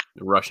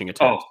 rushing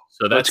attempts.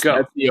 So that's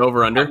the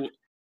over under. Do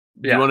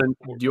you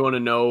want to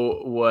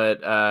know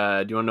what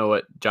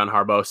John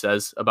Harbaugh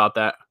says about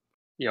that?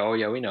 Yeah,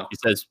 we know. He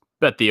says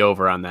bet the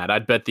over on that.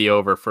 I'd bet the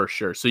over for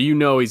sure. So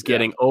he's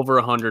getting over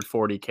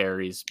 140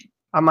 carries.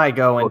 I might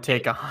go and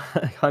take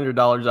 $100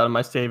 out of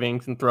my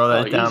savings and throw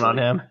that down on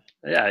him.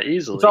 Yeah,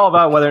 easily. It's all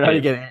about whether or not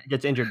he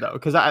gets injured, though,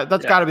 because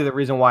that's got to be the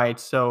reason why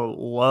it's so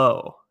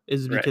low,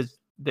 is because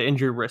the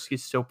injury risk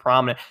is so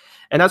prominent.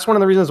 And that's one of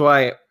the reasons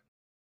why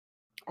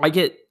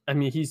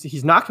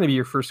he's not going to be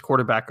your first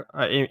quarterback.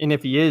 And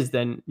if he is,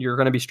 then you're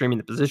going to be streaming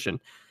the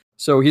position.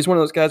 So he's one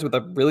of those guys with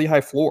a really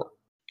high floor.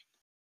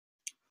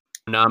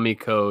 Konami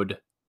code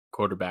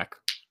quarterback.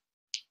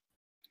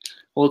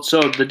 Well,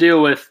 so the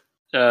deal with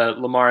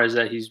Lamar is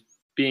that he's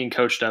being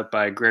coached up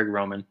by Greg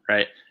Roman,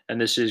 right? And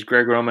this is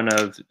Greg Roman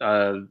of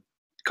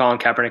Colin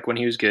Kaepernick when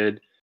he was good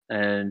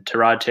and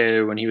Tyrod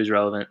Taylor when he was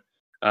relevant.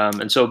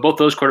 And so both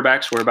those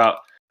quarterbacks were about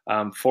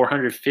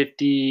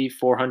 450,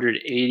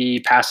 480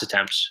 pass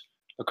attempts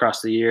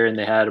across the year, and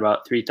they had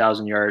about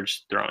 3,000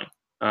 yards throwing.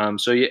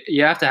 So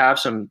you have to have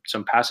some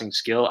passing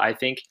skill, I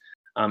think,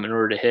 in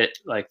order to hit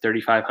like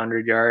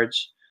 3,500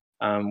 yards,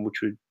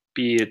 which would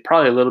be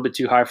probably a little bit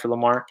too high for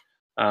Lamar.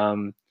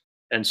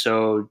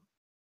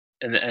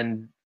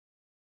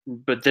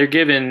 But they're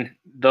giving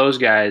those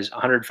guys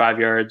 105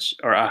 yards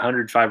or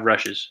 105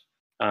 rushes.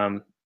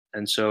 And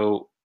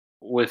so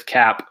with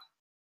Cap,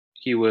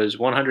 he was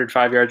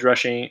 105 yards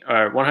rushing,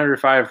 or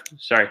 105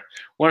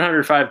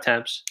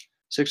 attempts,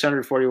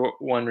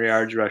 641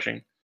 yards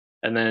rushing.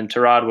 And then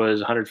Tyrod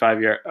was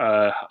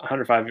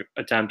 105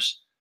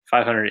 attempts,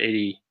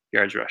 580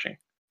 yards rushing.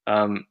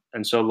 And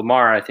so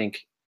Lamar, I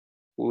think,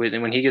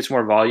 when he gets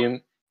more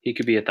volume, he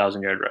could be a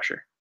 1,000-yard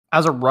rusher.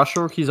 As a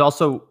rusher, he's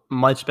also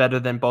much better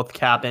than both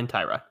Cap and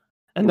Tyrod.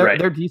 And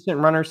they're decent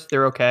runners.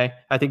 They're okay.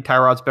 I think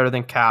Tyrod's better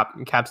than Cap,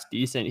 and Cap's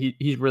decent.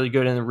 He's really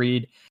good in the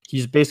read.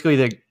 He's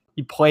basically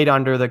he played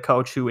under the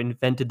coach who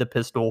invented the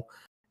pistol,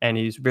 and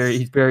he's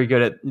very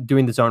good at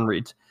doing the zone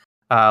reads.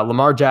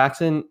 Lamar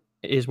Jackson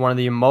is one of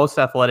the most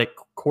athletic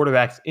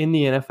quarterbacks in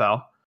the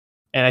NFL.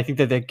 And I think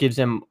that gives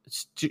him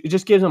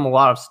a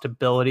lot of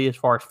stability as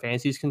far as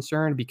fantasy is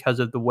concerned because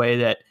of the way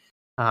that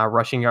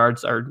rushing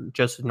yards are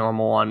just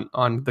normal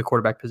on the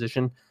quarterback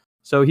position.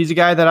 So he's a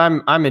guy that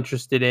I'm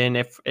interested in.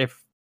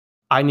 If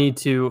I need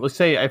to, let's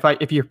say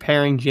if you're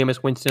pairing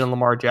Jameis Winston and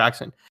Lamar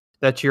Jackson,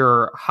 that's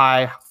your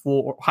high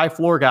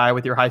floor guy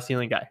with your high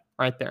ceiling guy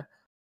right there.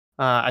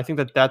 I think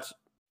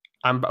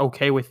I'm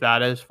okay with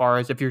that as far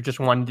as if you're just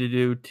wanting to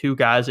do two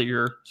guys that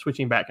you're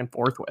switching back and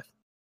forth with.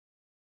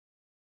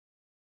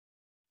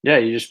 Yeah,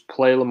 you just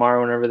play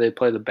Lamar whenever they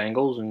play the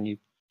Bengals, and you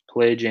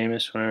play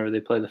Jameis whenever they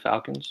play the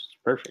Falcons. It's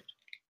perfect.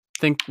 I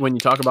think when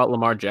you talk about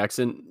Lamar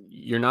Jackson,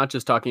 you're not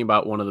just talking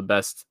about one of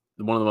the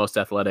most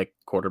athletic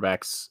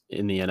quarterbacks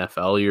in the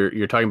NFL.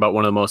 You're talking about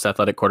one of the most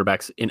athletic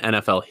quarterbacks in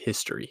NFL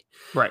history.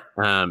 Right.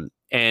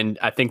 And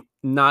I think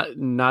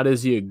not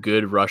is he a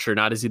good rusher,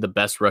 not is he the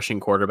best rushing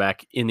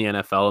quarterback in the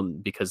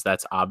NFL, because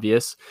that's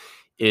obvious.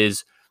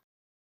 Is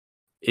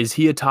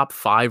he a top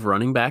 5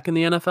 running back in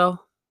the NFL?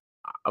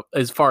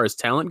 As far as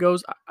talent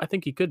goes, I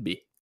think he could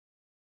be.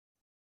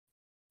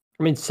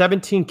 I mean,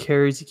 17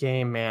 carries a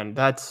game, man.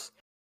 That's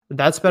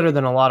better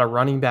than a lot of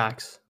running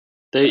backs.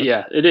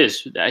 Yeah, it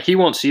is. He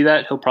won't see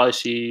that. He'll probably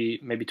see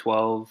maybe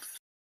 12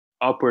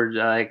 upward,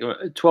 like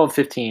 12,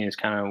 15 is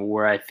kind of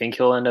where I think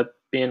he'll end up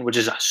being, which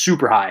is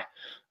super high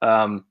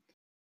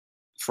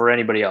for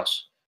anybody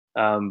else.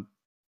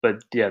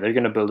 But yeah, they're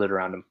going to build it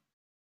around him.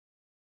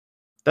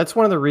 That's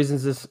one of the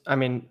reasons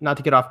not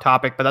to get off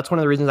topic, but that's one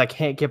of the reasons I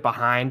can't get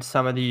behind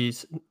some of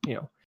these,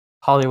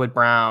 Hollywood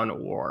Brown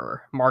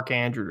or Mark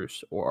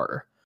Andrews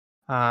or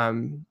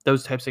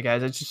those types of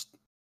guys.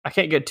 I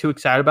can't get too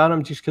excited about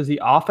them just because the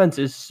offense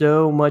is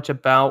so much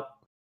about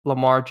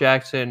Lamar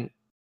Jackson,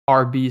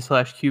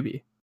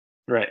 RB/QB.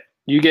 Right.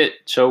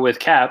 So with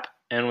Cap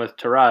and with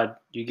Tyrod,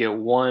 you get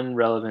one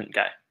relevant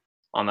guy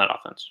on that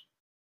offense.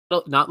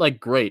 Well, not like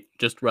great,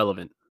 just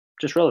relevant.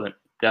 Just relevant.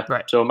 Yeah.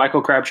 Right. So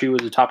Michael Crabtree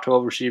was a top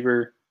 12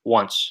 receiver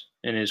once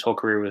in his whole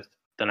career with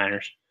the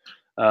Niners.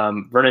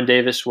 Vernon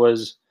Davis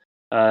was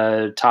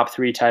top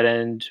 3 tight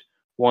end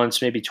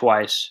once, maybe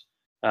twice,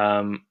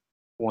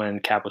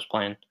 when Cap was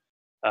playing.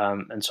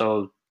 And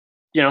so,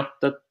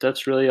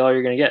 that's really all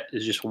you're going to get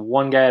is just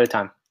one guy at a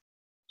time.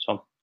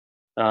 So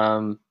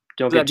don't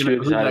get too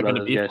excited about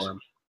those guys.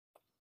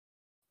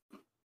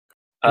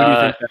 Who do you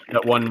think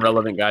that one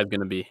relevant guy is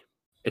going to be?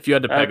 If you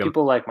had to peg him.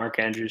 People like Mark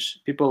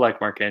Andrews. People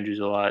like Mark Andrews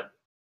a lot.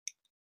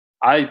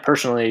 I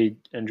personally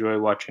enjoy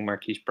watching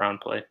Marquise Brown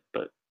play,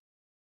 but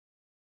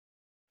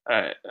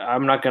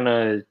I'm not going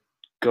to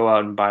go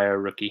out and buy a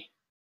rookie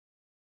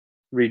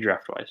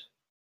redraft-wise.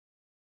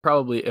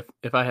 Probably,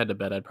 if I had to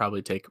bet, I'd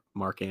probably take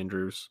Mark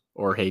Andrews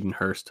or Hayden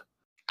Hurst.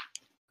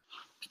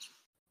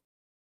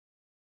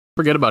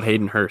 Forget about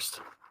Hayden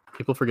Hurst.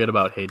 People forget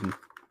about Hayden.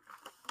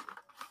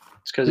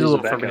 It's because he's a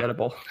little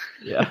forgettable.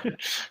 Yeah.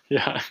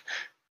 Yeah.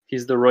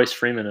 He's the Royce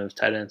Freeman of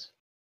tight ends.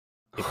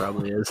 He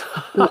probably is.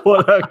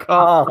 What a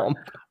comp.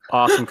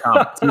 Awesome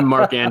comp. Team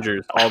Mark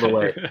Andrews all the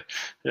way.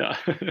 Yeah.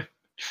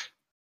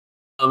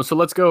 So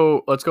let's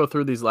go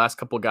through these last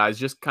couple guys.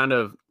 Just kind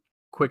of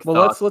quick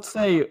thoughts. Let's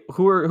say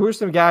who are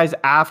some guys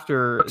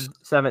after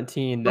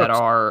 17 that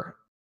are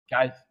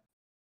guys.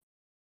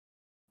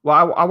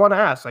 Well, I want to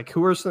ask, like,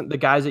 who are the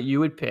guys that you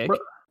would pick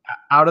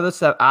out of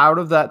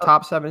that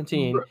top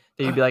 17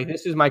 that you'd be like,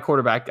 this is my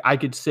quarterback. I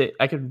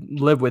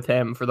could live with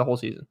him for the whole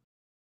season.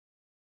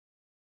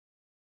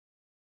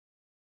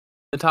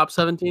 The top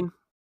 17?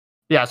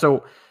 Yeah,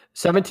 so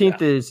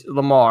 17th is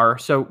Lamar.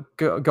 So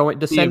going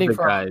descending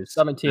from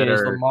 17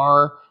 is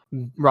Lamar,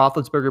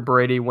 Roethlisberger,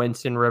 Brady,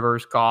 Winston,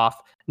 Rivers,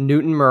 Goff,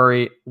 Newton,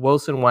 Murray,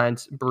 Wilson,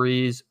 Wentz,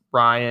 Breeze,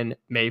 Ryan,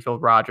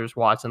 Mayfield, Rodgers,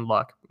 Watson,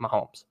 Luck,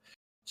 Mahomes.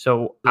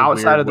 So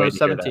outside of those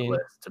 17,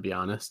 list, to be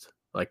honest,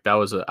 like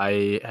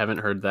I haven't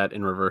heard that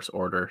in reverse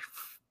order,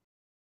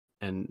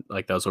 and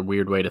like that was a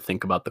weird way to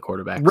think about the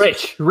quarterbacks.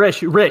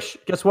 Rich.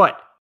 Guess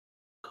what?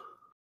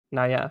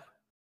 Now you have.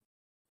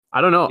 I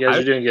don't know. You guys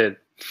are doing good.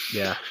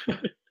 Yeah.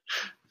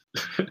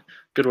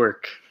 Good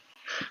work.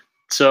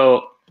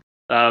 So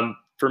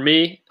for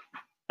me,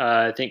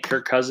 I think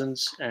Kirk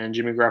Cousins and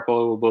Jimmy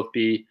Garoppolo will both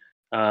be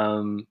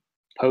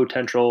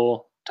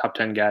potential top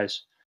 10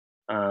 guys.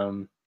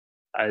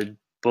 I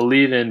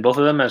believe in both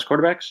of them as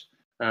quarterbacks,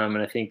 and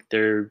I think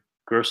they're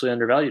grossly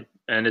undervalued.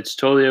 And it's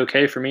totally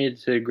okay for me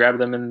to grab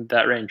them in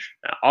that range.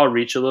 I'll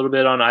reach a little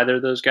bit on either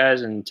of those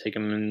guys and take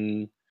them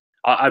in.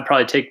 I'd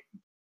probably take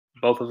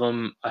both of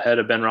them ahead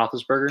of Ben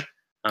Roethlisberger.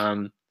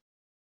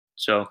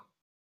 So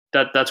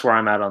that's where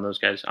I'm at on those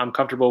guys. I'm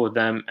comfortable with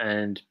them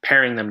and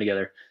pairing them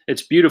together.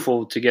 It's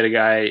beautiful to get a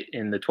guy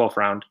in the 12th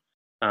round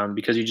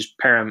because you just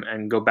pair him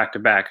and go back to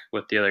back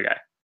with the other guy.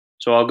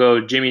 So I'll go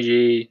Jimmy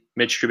G,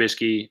 Mitch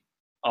Trubisky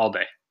all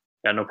day.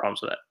 Got no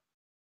problems with that.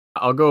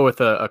 I'll go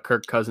with a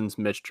Kirk Cousins,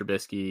 Mitch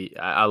Trubisky.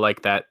 I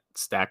like that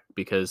stack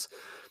because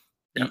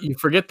you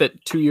forget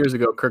that 2 years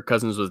ago, Kirk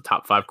Cousins was a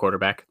top 5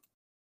 quarterback.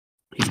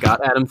 He's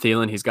got Adam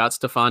Thielen. He's got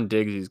Stephon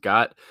Diggs. He's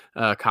got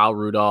Kyle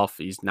Rudolph.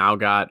 He's now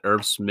got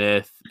Irv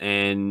Smith.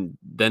 And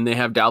then they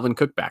have Dalvin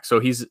Cook back.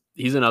 So he's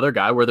another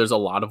guy where there's a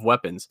lot of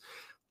weapons.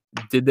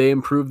 Did they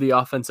improve the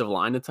offensive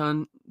line a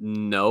ton?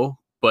 No,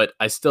 but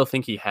I still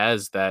think he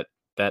has that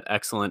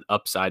excellent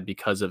upside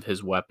because of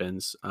his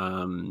weapons.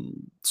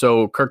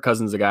 So Kirk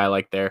Cousins, a guy I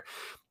like there.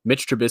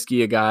 Mitch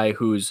Trubisky, a guy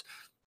who's,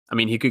 I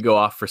mean, he could go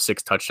off for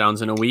 6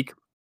 touchdowns in a week,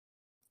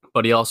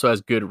 but he also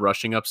has good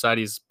rushing upside.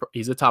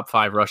 He's a top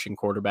 5 rushing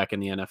quarterback in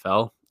the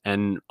NFL,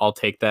 and I'll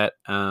take that.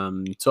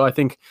 So I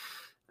think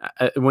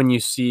when you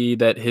see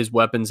that his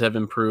weapons have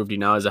improved, he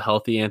now has a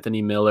healthy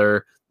Anthony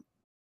Miller.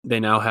 They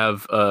now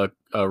have a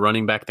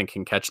running back that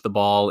can catch the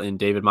ball in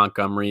David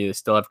Montgomery. They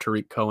still have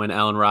Tariq Cohen,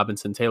 Allen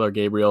Robinson, Taylor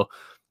Gabriel.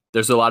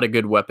 There's a lot of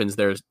good weapons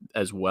there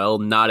as well.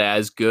 Not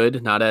as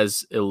good, not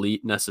as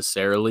elite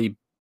necessarily,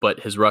 but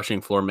his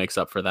rushing floor makes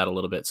up for that a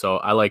little bit. So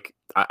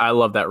I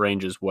love that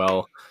range as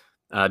well.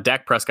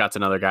 Dak Prescott's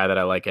another guy that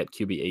I like at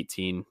QB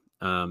 18.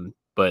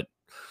 But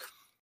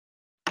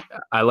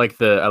I like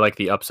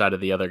the upside of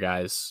the other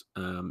guys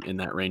in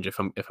that range if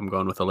I'm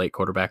going with a late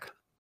quarterback.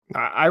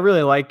 I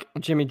really like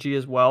Jimmy G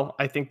as well.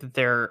 I think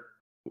that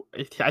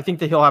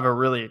he'll have a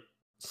really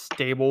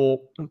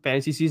stable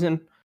fantasy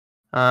season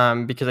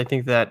because I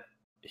think that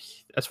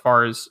as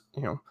far as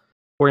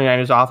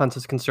 49ers offense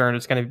is concerned,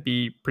 it's going to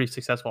be pretty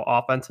successful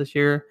offense this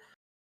year.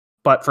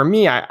 But for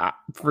me, I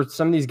for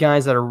some of these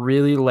guys that are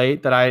really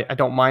late that I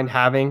don't mind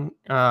having,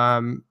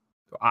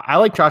 I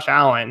like Josh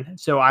Allen.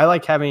 So I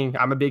like having,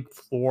 I'm a big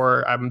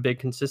floor, I'm a big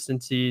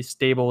consistency,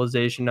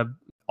 stabilization of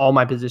all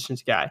my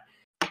positions guy.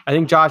 I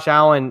think Josh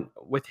Allen,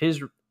 with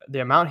the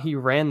amount he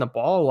ran the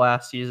ball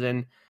last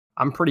season,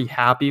 I'm pretty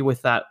happy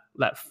with that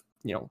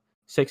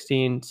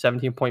 16,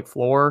 17 point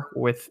floor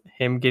with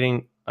him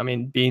being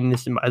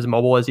this as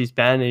mobile as he's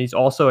been. And he's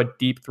also a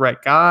deep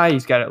threat guy.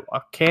 He's got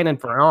a cannon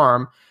for an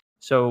arm.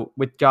 So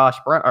with John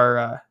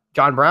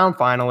Brown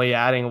finally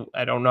adding,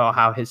 I don't know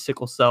how his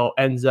sickle cell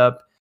ends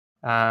up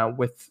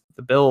with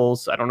the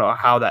Bills. I don't know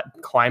how that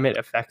climate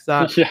affects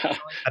that. Yeah.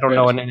 I don't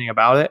know anything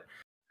about it.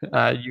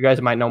 You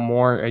guys might know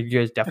more. You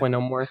guys definitely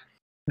know more.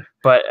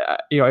 But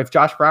if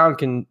Josh Brown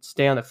can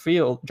stay on the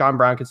field, John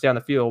Brown can stay on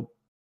the field,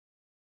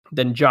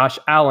 then Josh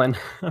Allen,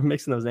 I'm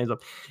mixing those names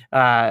up,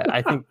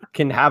 I think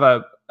can have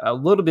a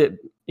little bit,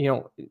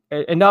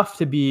 enough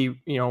to be,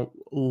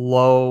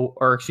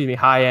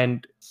 high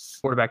end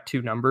quarterback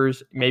 2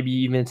 numbers, maybe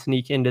even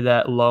sneak into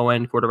that low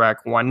end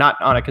quarterback 1, not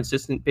on a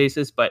consistent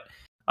basis, but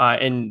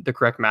in the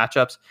correct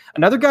matchups.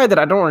 Another guy that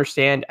I don't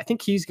understand, I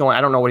think he's going,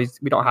 I don't know what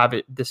we don't have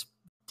it this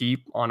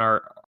deep on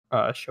our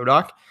show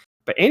doc,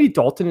 but Andy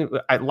Dalton,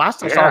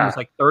 last I saw him was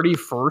like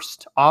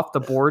 31st off the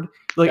board.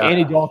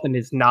 Andy Dalton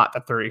is not the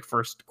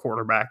 31st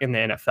quarterback in the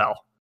NFL.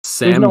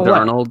 Sam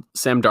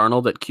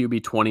Darnold at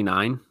QB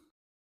 29.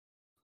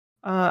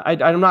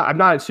 I'm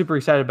not super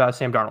excited about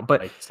Sam Darnold,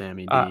 but like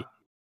Sammy D.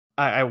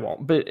 I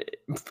won't. But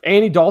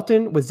Andy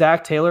Dalton with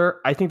Zach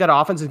Taylor, I think that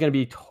offense is going to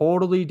be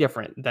totally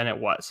different than it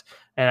was,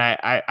 and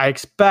I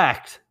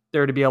expect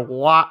there to be a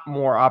lot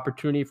more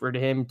opportunity for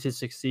him to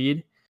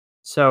succeed.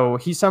 So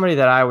he's somebody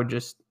that I would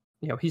just,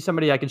 he's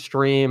somebody I could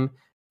stream.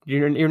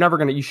 You're never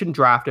going to, you shouldn't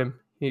draft him.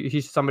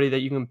 He's somebody that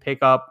you can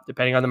pick up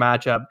depending on the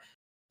matchup.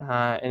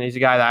 And he's a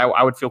guy that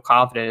I would feel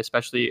confident,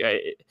 especially,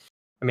 a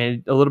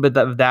little bit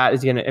of that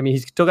is going to,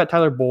 he's still got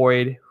Tyler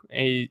Boyd.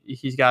 And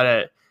he's got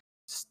to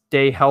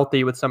stay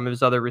healthy with some of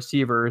his other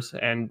receivers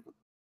and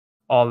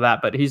all of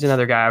that. But he's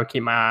another guy I would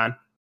keep my eye on.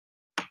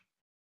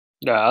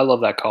 Yeah, I love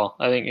that call.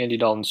 I think Andy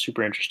Dalton's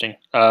super interesting.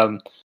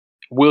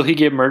 Will he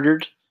get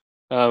murdered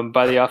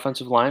by the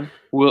offensive line?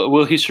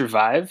 Will he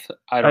survive?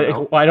 I don't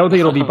know. I don't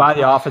think it'll be by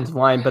the offensive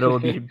line, but it'll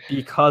be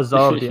because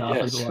of the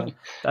offensive line.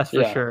 That's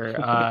for sure.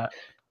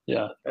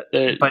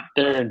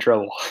 They're in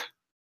trouble.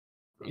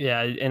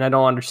 Yeah, and I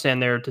don't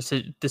understand their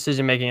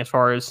decision making as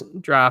far as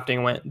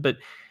drafting went, but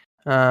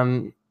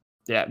I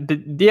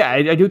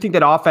do think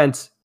that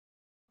offense.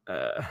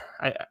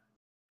 I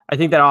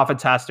think that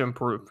offense has to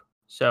improve.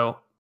 So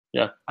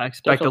yeah, I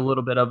expect a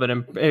little bit of it.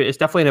 It's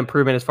definitely an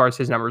improvement as far as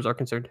his numbers are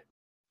concerned.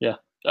 Yeah.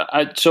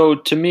 So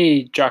to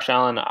me, Josh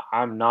Allen,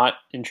 I'm not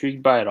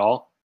intrigued by at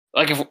all.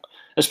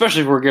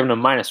 Especially if we're giving him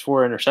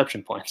 -4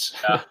 interception points.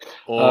 Yeah.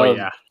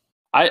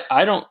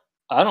 I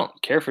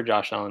don't care for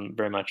Josh Allen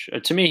very much.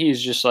 To me,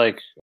 he's just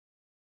like,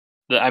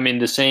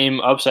 the same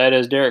upside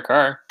as Derek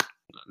Carr.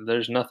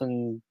 There's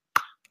nothing.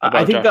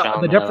 I think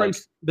the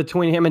difference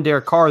between him and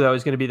Derek Carr though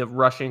is going to be the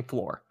rushing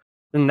floor,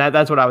 and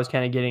that's what I was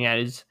kind of getting at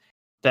is.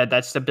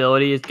 That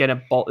stability is going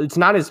to. It's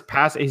not his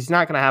pass. He's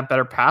not going to have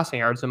better passing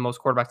yards than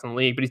most quarterbacks in the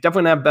league, but he's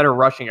definitely going to have better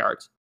rushing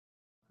yards.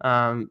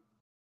 And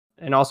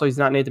also, he's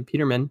not Nathan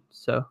Peterman,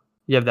 so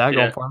you have that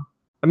going for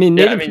him.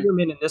 Nathan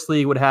Peterman in this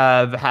league would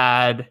have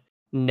had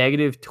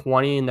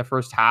 -20 in the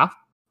first half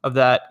of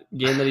that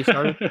game that he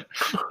started.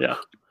 Yeah,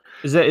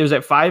 was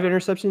it 5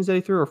 interceptions that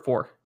he threw or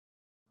 4?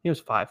 He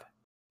was 5.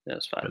 Yeah, it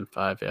was 5.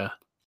 5, yeah.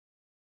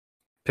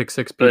 Pick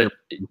 6, Peter.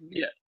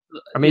 Yeah.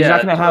 He's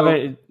not going to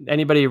have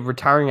anybody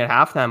retiring at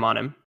halftime on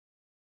him.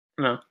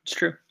 No, it's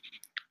true.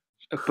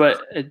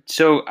 But I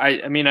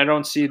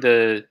don't see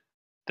the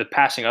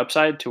passing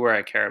upside to where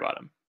I care about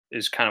him.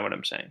 is kind of what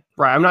I'm saying.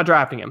 Right. I'm not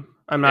drafting him.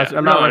 I'm not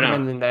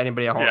recommending that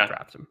anybody at home Yeah.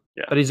 draft him.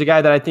 Yeah. But he's a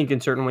guy that I think in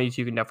certain ways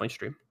you can definitely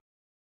stream.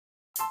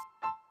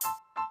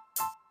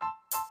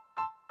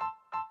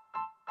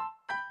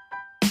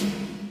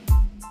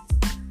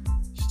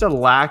 Just a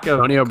lack of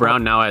Antonio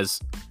Brown now has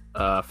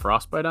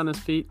frostbite on his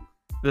feet.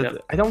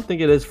 I don't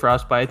think it is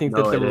frostbite. I think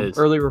No, that it the is.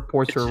 early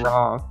reports are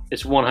wrong.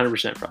 It's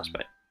 100%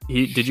 frostbite.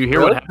 Did you hear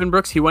Really? what happened,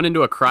 Brooks? He went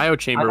into a cryo I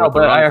chamber. know, with the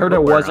but wrong I heard it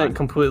footwear wasn't on.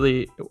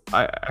 completely.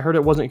 I heard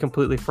it wasn't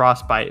completely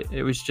frostbite.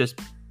 It was just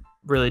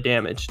really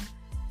damaged.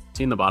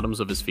 Seen the bottoms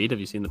of his feet? Have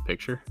you seen the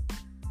picture?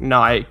 No,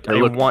 I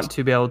look- want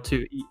to be able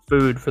to eat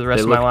food for the rest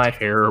They of my look life.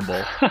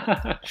 terrible.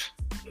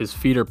 His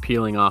feet are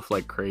peeling off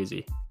like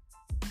crazy.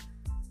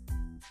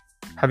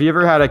 Have you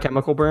ever had a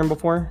chemical burn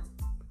before?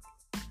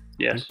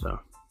 Yes. So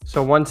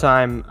So one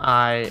time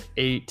I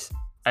ate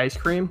ice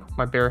cream with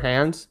my bare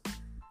hands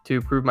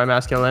to prove my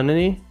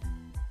masculinity.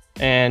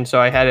 And so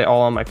I had it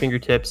all on my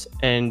fingertips,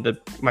 and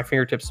my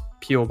fingertips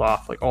peeled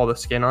off, like all the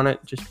skin on it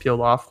just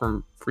peeled off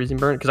from freezing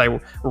burn because I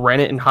ran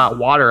it in hot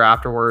water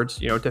afterwards,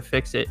 to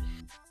fix it.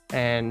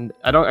 And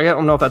I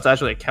don't know if that's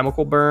actually a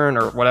chemical burn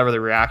or whatever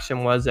the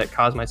reaction was that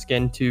caused my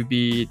skin to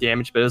be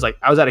damaged. But it was like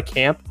I was at a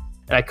camp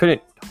and I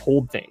couldn't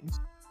hold things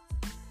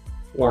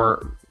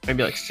for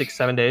maybe like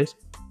 6-7 days.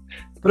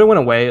 But it went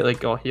away,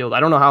 like all healed. I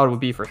don't know how it would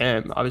be for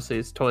him. Obviously,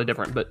 it's totally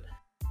different, but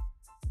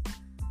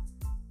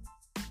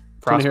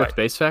want to hear a frostbite.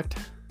 space fact?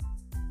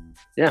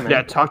 Yeah, man.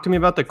 Yeah, talk to me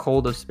about the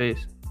cold of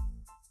space.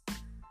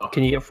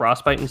 Can you get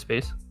frostbite in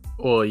space?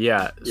 Well,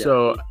 yeah. Yeah.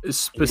 So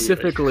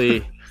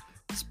specifically,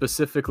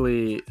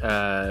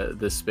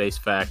 the space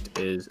fact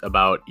is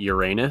about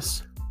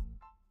Uranus,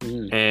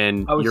 Mm.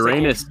 and I was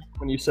Uranus. thinking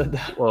when you said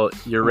that. Well,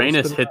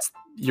 Uranus been-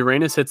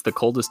 hits the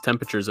coldest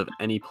temperatures of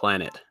any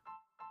planet.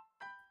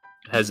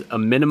 It has a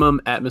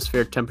minimum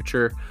atmospheric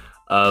temperature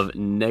of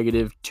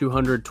negative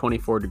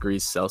 224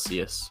 degrees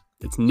Celsius.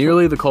 It's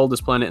nearly the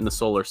coldest planet in the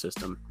solar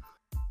system.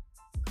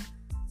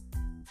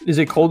 Is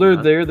it colder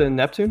there than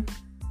Neptune?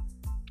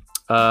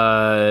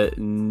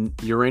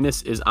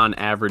 Uranus is on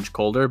average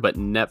colder, but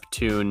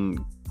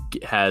Neptune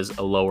has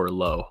a lower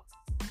low.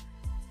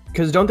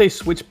 Because don't they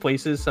switch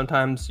places?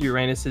 Sometimes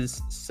Uranus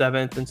is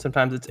 7th and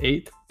sometimes it's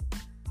 8th.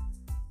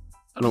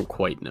 I don't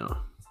quite know.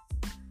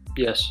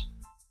 Yes.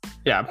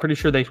 Yeah, I'm pretty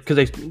sure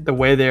the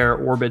way their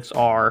orbits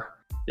are.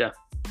 Yeah.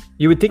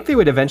 You would think they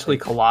would eventually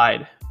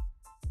collide.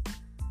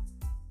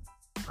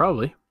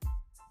 Probably.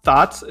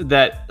 Thoughts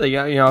that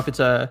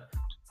if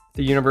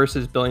the universe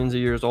is billions of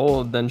years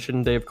old, then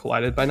shouldn't they have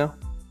collided by now?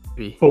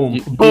 Maybe. Boom.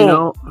 Do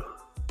Boom.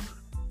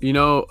 you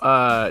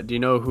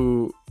know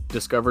who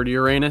discovered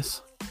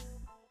Uranus?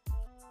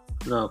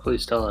 No,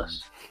 please tell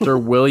us. Sir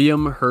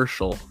William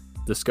Herschel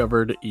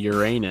discovered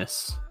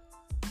Uranus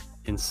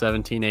in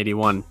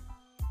 1781.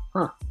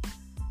 Huh.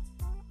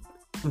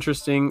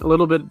 Interesting. A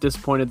little bit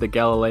disappointed that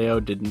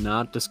Galileo did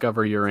not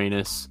discover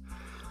Uranus.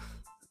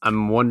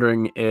 I'm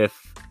wondering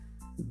if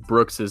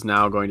Brooks is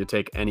now going to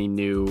take any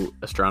new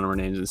astronomer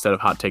names instead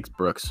of Hot Takes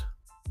Brooks.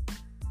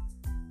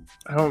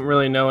 I don't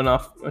really know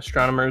enough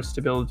astronomers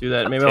to be able to do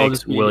that. Maybe Hot I'll Takes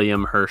just be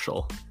William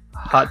Herschel.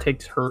 Hot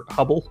takes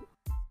Hubble.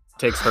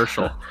 Takes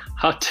Herschel.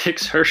 Hot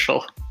takes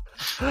Herschel.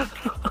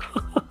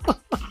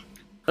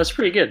 That's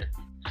pretty good.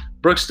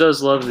 Brooks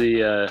does love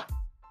the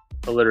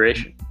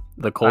alliteration.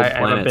 The cold I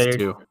am a planets big-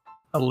 too.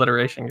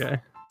 Alliteration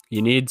guy.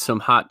 You need some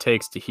hot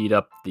takes to heat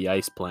up the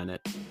ice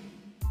planet.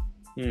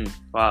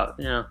 Wow.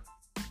 Yeah,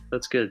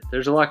 that's good.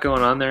 There's a lot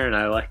going on there, and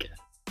I like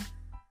it.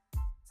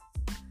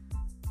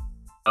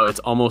 Oh, it's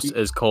almost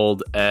as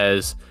cold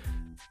as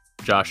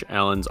Josh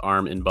Allen's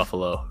arm in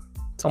Buffalo.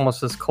 It's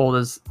almost as cold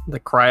as the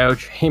cryo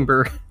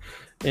chamber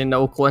in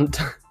Oakland.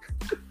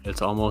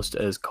 It's almost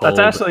as cold. That's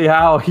actually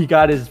how he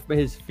got his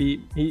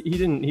feet.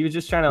 He was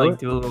just trying to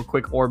do a little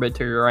quick orbit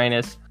to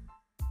Uranus.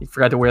 He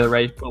forgot to wear the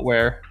right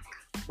footwear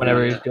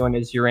whenever he was doing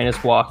his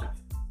Uranus walk.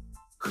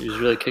 He was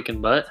really kicking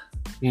butt.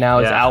 Now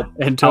his Yeah.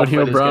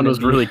 Antonio outfit is Brown gonna was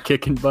be- really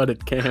kicking butt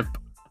at camp.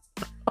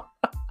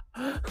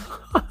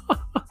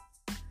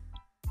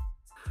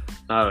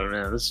 Oh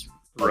man, this is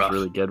That was rough. a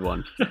really good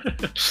one.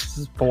 This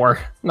is poor.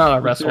 Not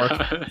a wrestler.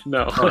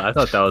 No. Oh, I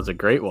thought that was a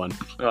great one.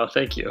 Oh,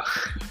 thank you.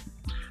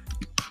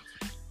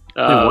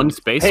 Dude, one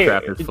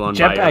spacecraft is flown by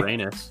Jetpack.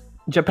 Uranus.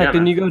 Jetpack, Yeah,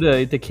 didn't man. you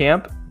go to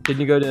camp?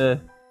 Didn't you go to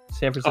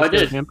San Francisco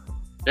did. camp?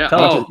 Yeah.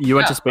 Tell You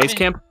went to space let me-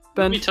 camp, Let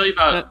Ben? me tell you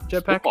about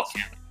Jetpack? football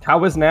camp. How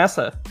was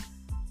NASA?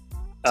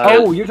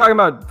 Uh, You're talking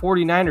about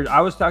 49ers. I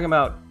was talking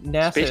about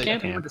NASA. Space camp?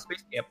 I think you went to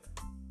space camp.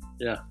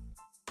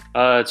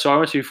 So I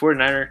went to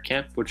 49er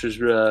camp, which was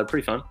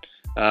pretty fun.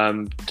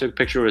 Took a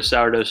picture with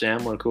Sourdough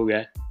Sam. What a cool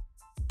guy.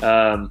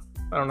 I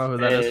don't know who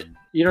that is.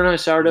 You don't know who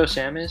Sourdough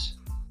Sam is?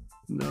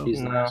 No. He's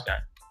the No. mascot.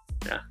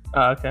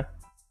 Oh, okay.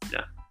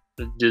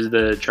 Does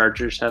the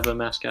Chargers have a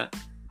mascot?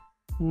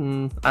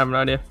 I have no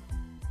idea.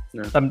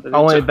 No. I've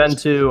only been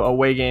to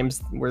away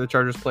games where the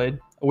Chargers played,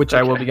 which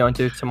I will Okay. be going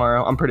to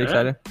tomorrow. I'm pretty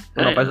Alright. excited.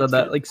 I don't know if I said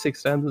that like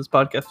 6 times in this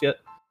podcast yet.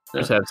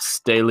 Just have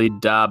Staley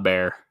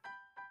Dabear.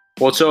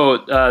 Well, so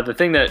the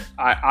thing that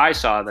I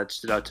saw that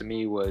stood out to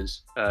me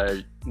was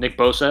Nick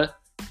Bosa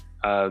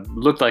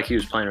looked like he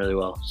was playing really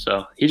well.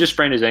 So he just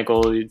sprained his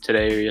ankle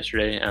today or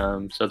yesterday,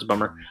 so that's a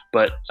bummer.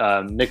 But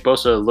Nick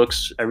Bosa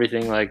looks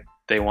everything like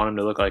they want him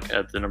to look like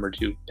at the number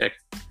 2 pick.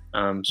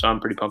 So I'm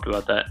pretty pumped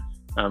about that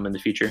in the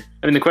future.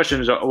 I mean, the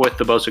question is with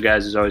the Bosa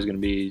guys is always going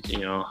to be,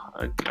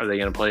 are they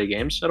going to play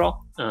games at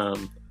all? They're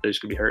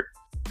just going to be hurt.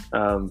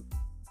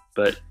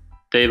 But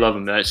they love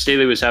him.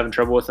 Staley was having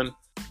trouble with him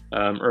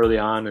early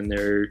on, and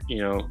they're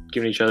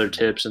giving each other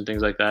tips and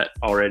things like that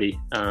already.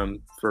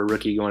 For a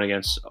rookie going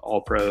against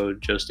All-Pro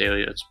Joe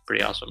Staley, that's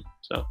pretty awesome.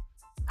 So,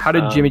 how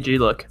did Jimmy G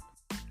look?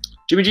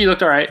 Jimmy G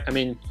looked all right. I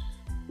mean,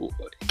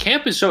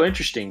 camp is so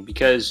interesting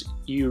because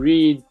you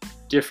read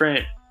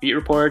different beat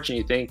reports and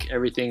you think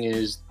everything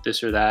is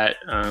this or that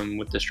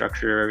with the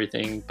structure of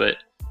everything, but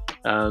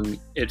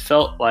it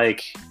felt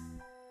like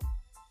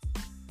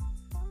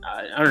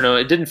I don't know.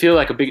 It didn't feel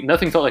like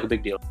nothing felt like a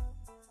big deal.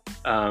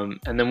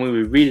 And then when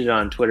we read it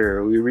on Twitter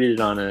or we read it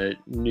on a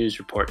news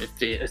report,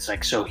 it's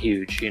like so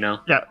huge, Yeah.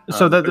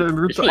 So it's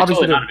really obviously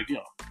totally not a big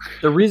deal.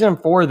 The reason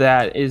for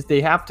that is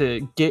they have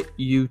to get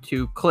you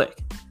to click.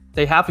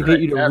 They have to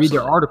get you to read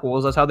their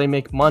articles. That's how they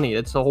make money.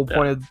 That's the whole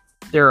point of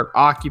their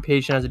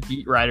occupation as a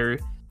beat writer.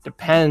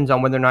 Depends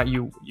on whether or not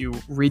you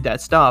read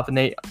that stuff. And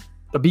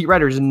the beat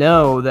writers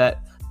know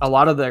that a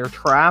lot of their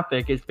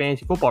traffic is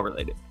fantasy football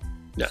related.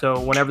 Yeah. So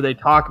whenever they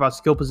talk about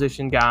skill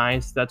position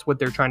guys, that's what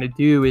they're trying to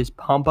do is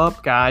pump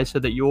up guys so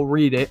that you'll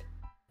read it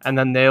and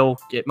then they'll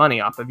get money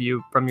off of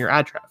you from your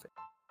ad traffic.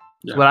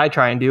 That's what I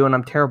try and do, and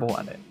I'm terrible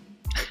at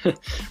it.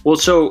 Well,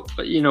 so,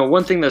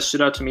 one thing that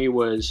stood out to me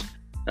was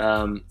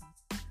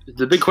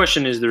the big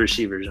question is the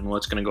receivers and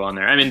what's going to go on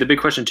there. I mean, the big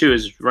question, too,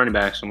 is running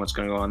backs and what's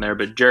going to go on there.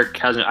 But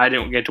I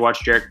didn't get to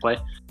watch Jarek play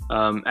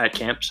at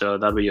camp, so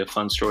that'll be a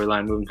fun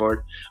storyline moving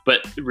forward.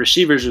 But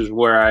receivers is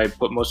where I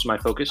put most of my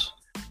focus.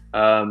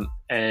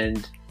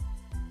 And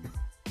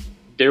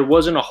there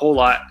wasn't a whole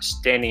lot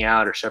standing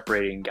out or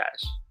separating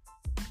guys.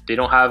 They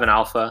don't have an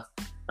alpha,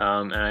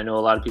 and I know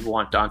a lot of people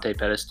want Dante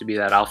Pettis to be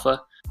that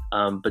alpha,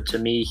 but to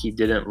me, he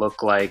didn't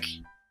look like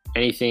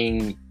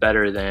anything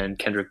better than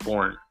Kendrick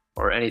Bourne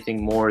or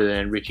anything more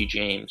than Richie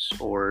James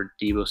or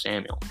Deebo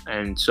Samuel.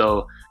 And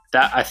so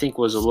that, I think,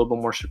 was a little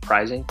bit more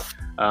surprising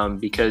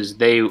because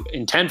they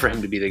intend for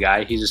him to be the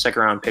guy. He's a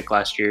second-round pick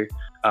last year.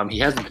 He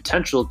has the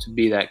potential to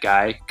be that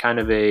guy, kind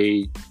of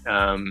a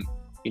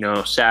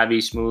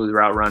savvy, smooth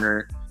route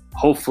runner.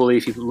 Hopefully,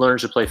 if he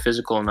learns to play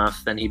physical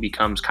enough, then he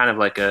becomes kind of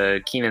like a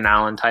Keenan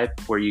Allen type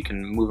where you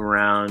can move him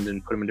around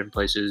and put him in different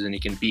places and he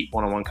can beat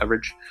one-on-one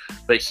coverage.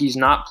 But he's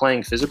not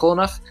playing physical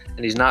enough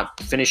and he's not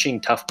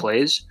finishing tough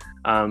plays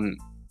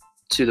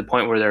to the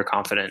point where they're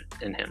confident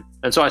in him.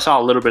 And so I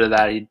saw a little bit of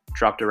that. He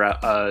dropped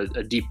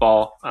a deep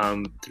ball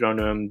thrown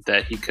to him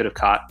that he could have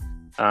caught.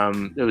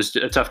 It was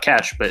a tough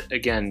catch, but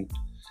again,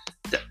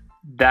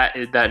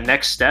 that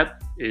next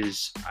step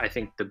is, I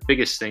think, the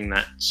biggest thing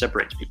that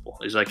separates people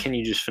is like, can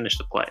you just finish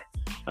the play?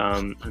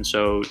 And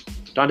so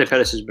Dante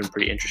Pettis has been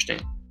pretty interesting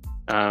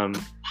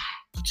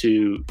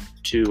to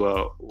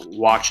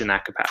watch in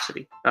that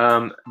capacity.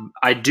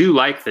 I do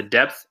like the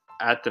depth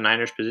at the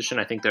Niners position.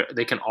 I think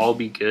they can all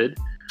be good.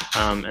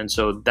 And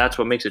so that's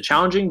what makes it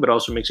challenging, but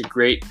also makes it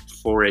great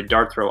for a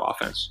dart throw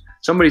offense.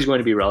 Somebody's going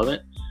to be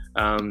relevant.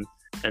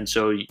 And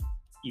so,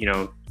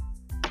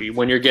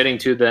 when you're getting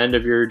to the end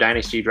of your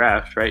dynasty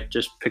draft, right,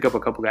 just pick up a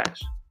couple guys.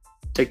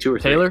 Take 2 or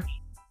 3. Taylor,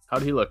 how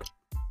did he look?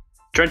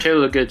 Trent Taylor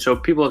looked good. So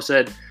people have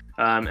said,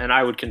 and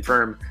I would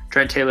confirm,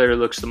 Trent Taylor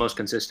looks the most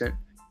consistent.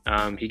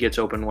 He gets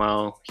open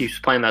well. He's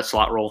playing that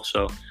slot role.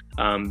 So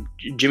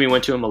Jimmy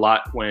went to him a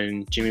lot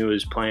when Jimmy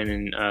was playing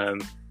in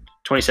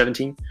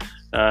 2017.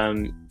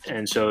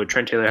 And so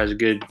Trent Taylor has a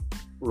good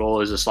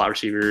role as a slot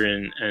receiver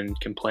and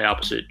can play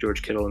opposite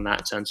George Kittle in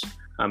that sense,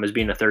 as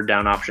being a third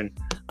down option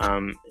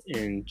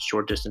in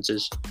short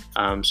distances.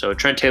 So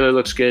Trent Taylor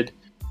looks good.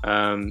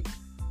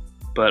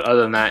 But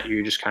other than that,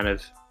 you're just kind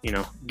of,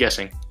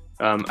 guessing.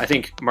 I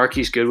think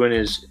Marquise Goodwin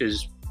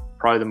is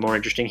probably the more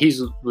interesting.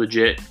 He's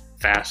legit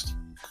fast.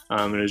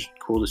 And it was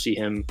cool to see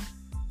him.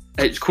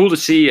 It's cool to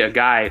see a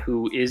guy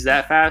who is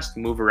that fast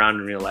move around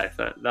in real life.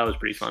 That was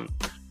pretty fun.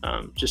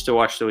 Just to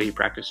watch the way he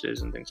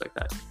practices and things like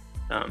that.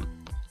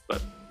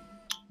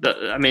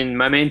 But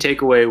my main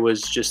takeaway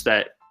was just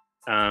that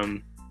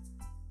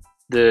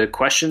the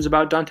questions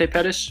about Dante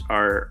Pettis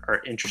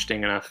are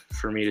interesting enough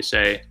for me to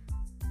say,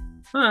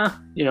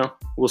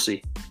 we'll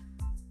see.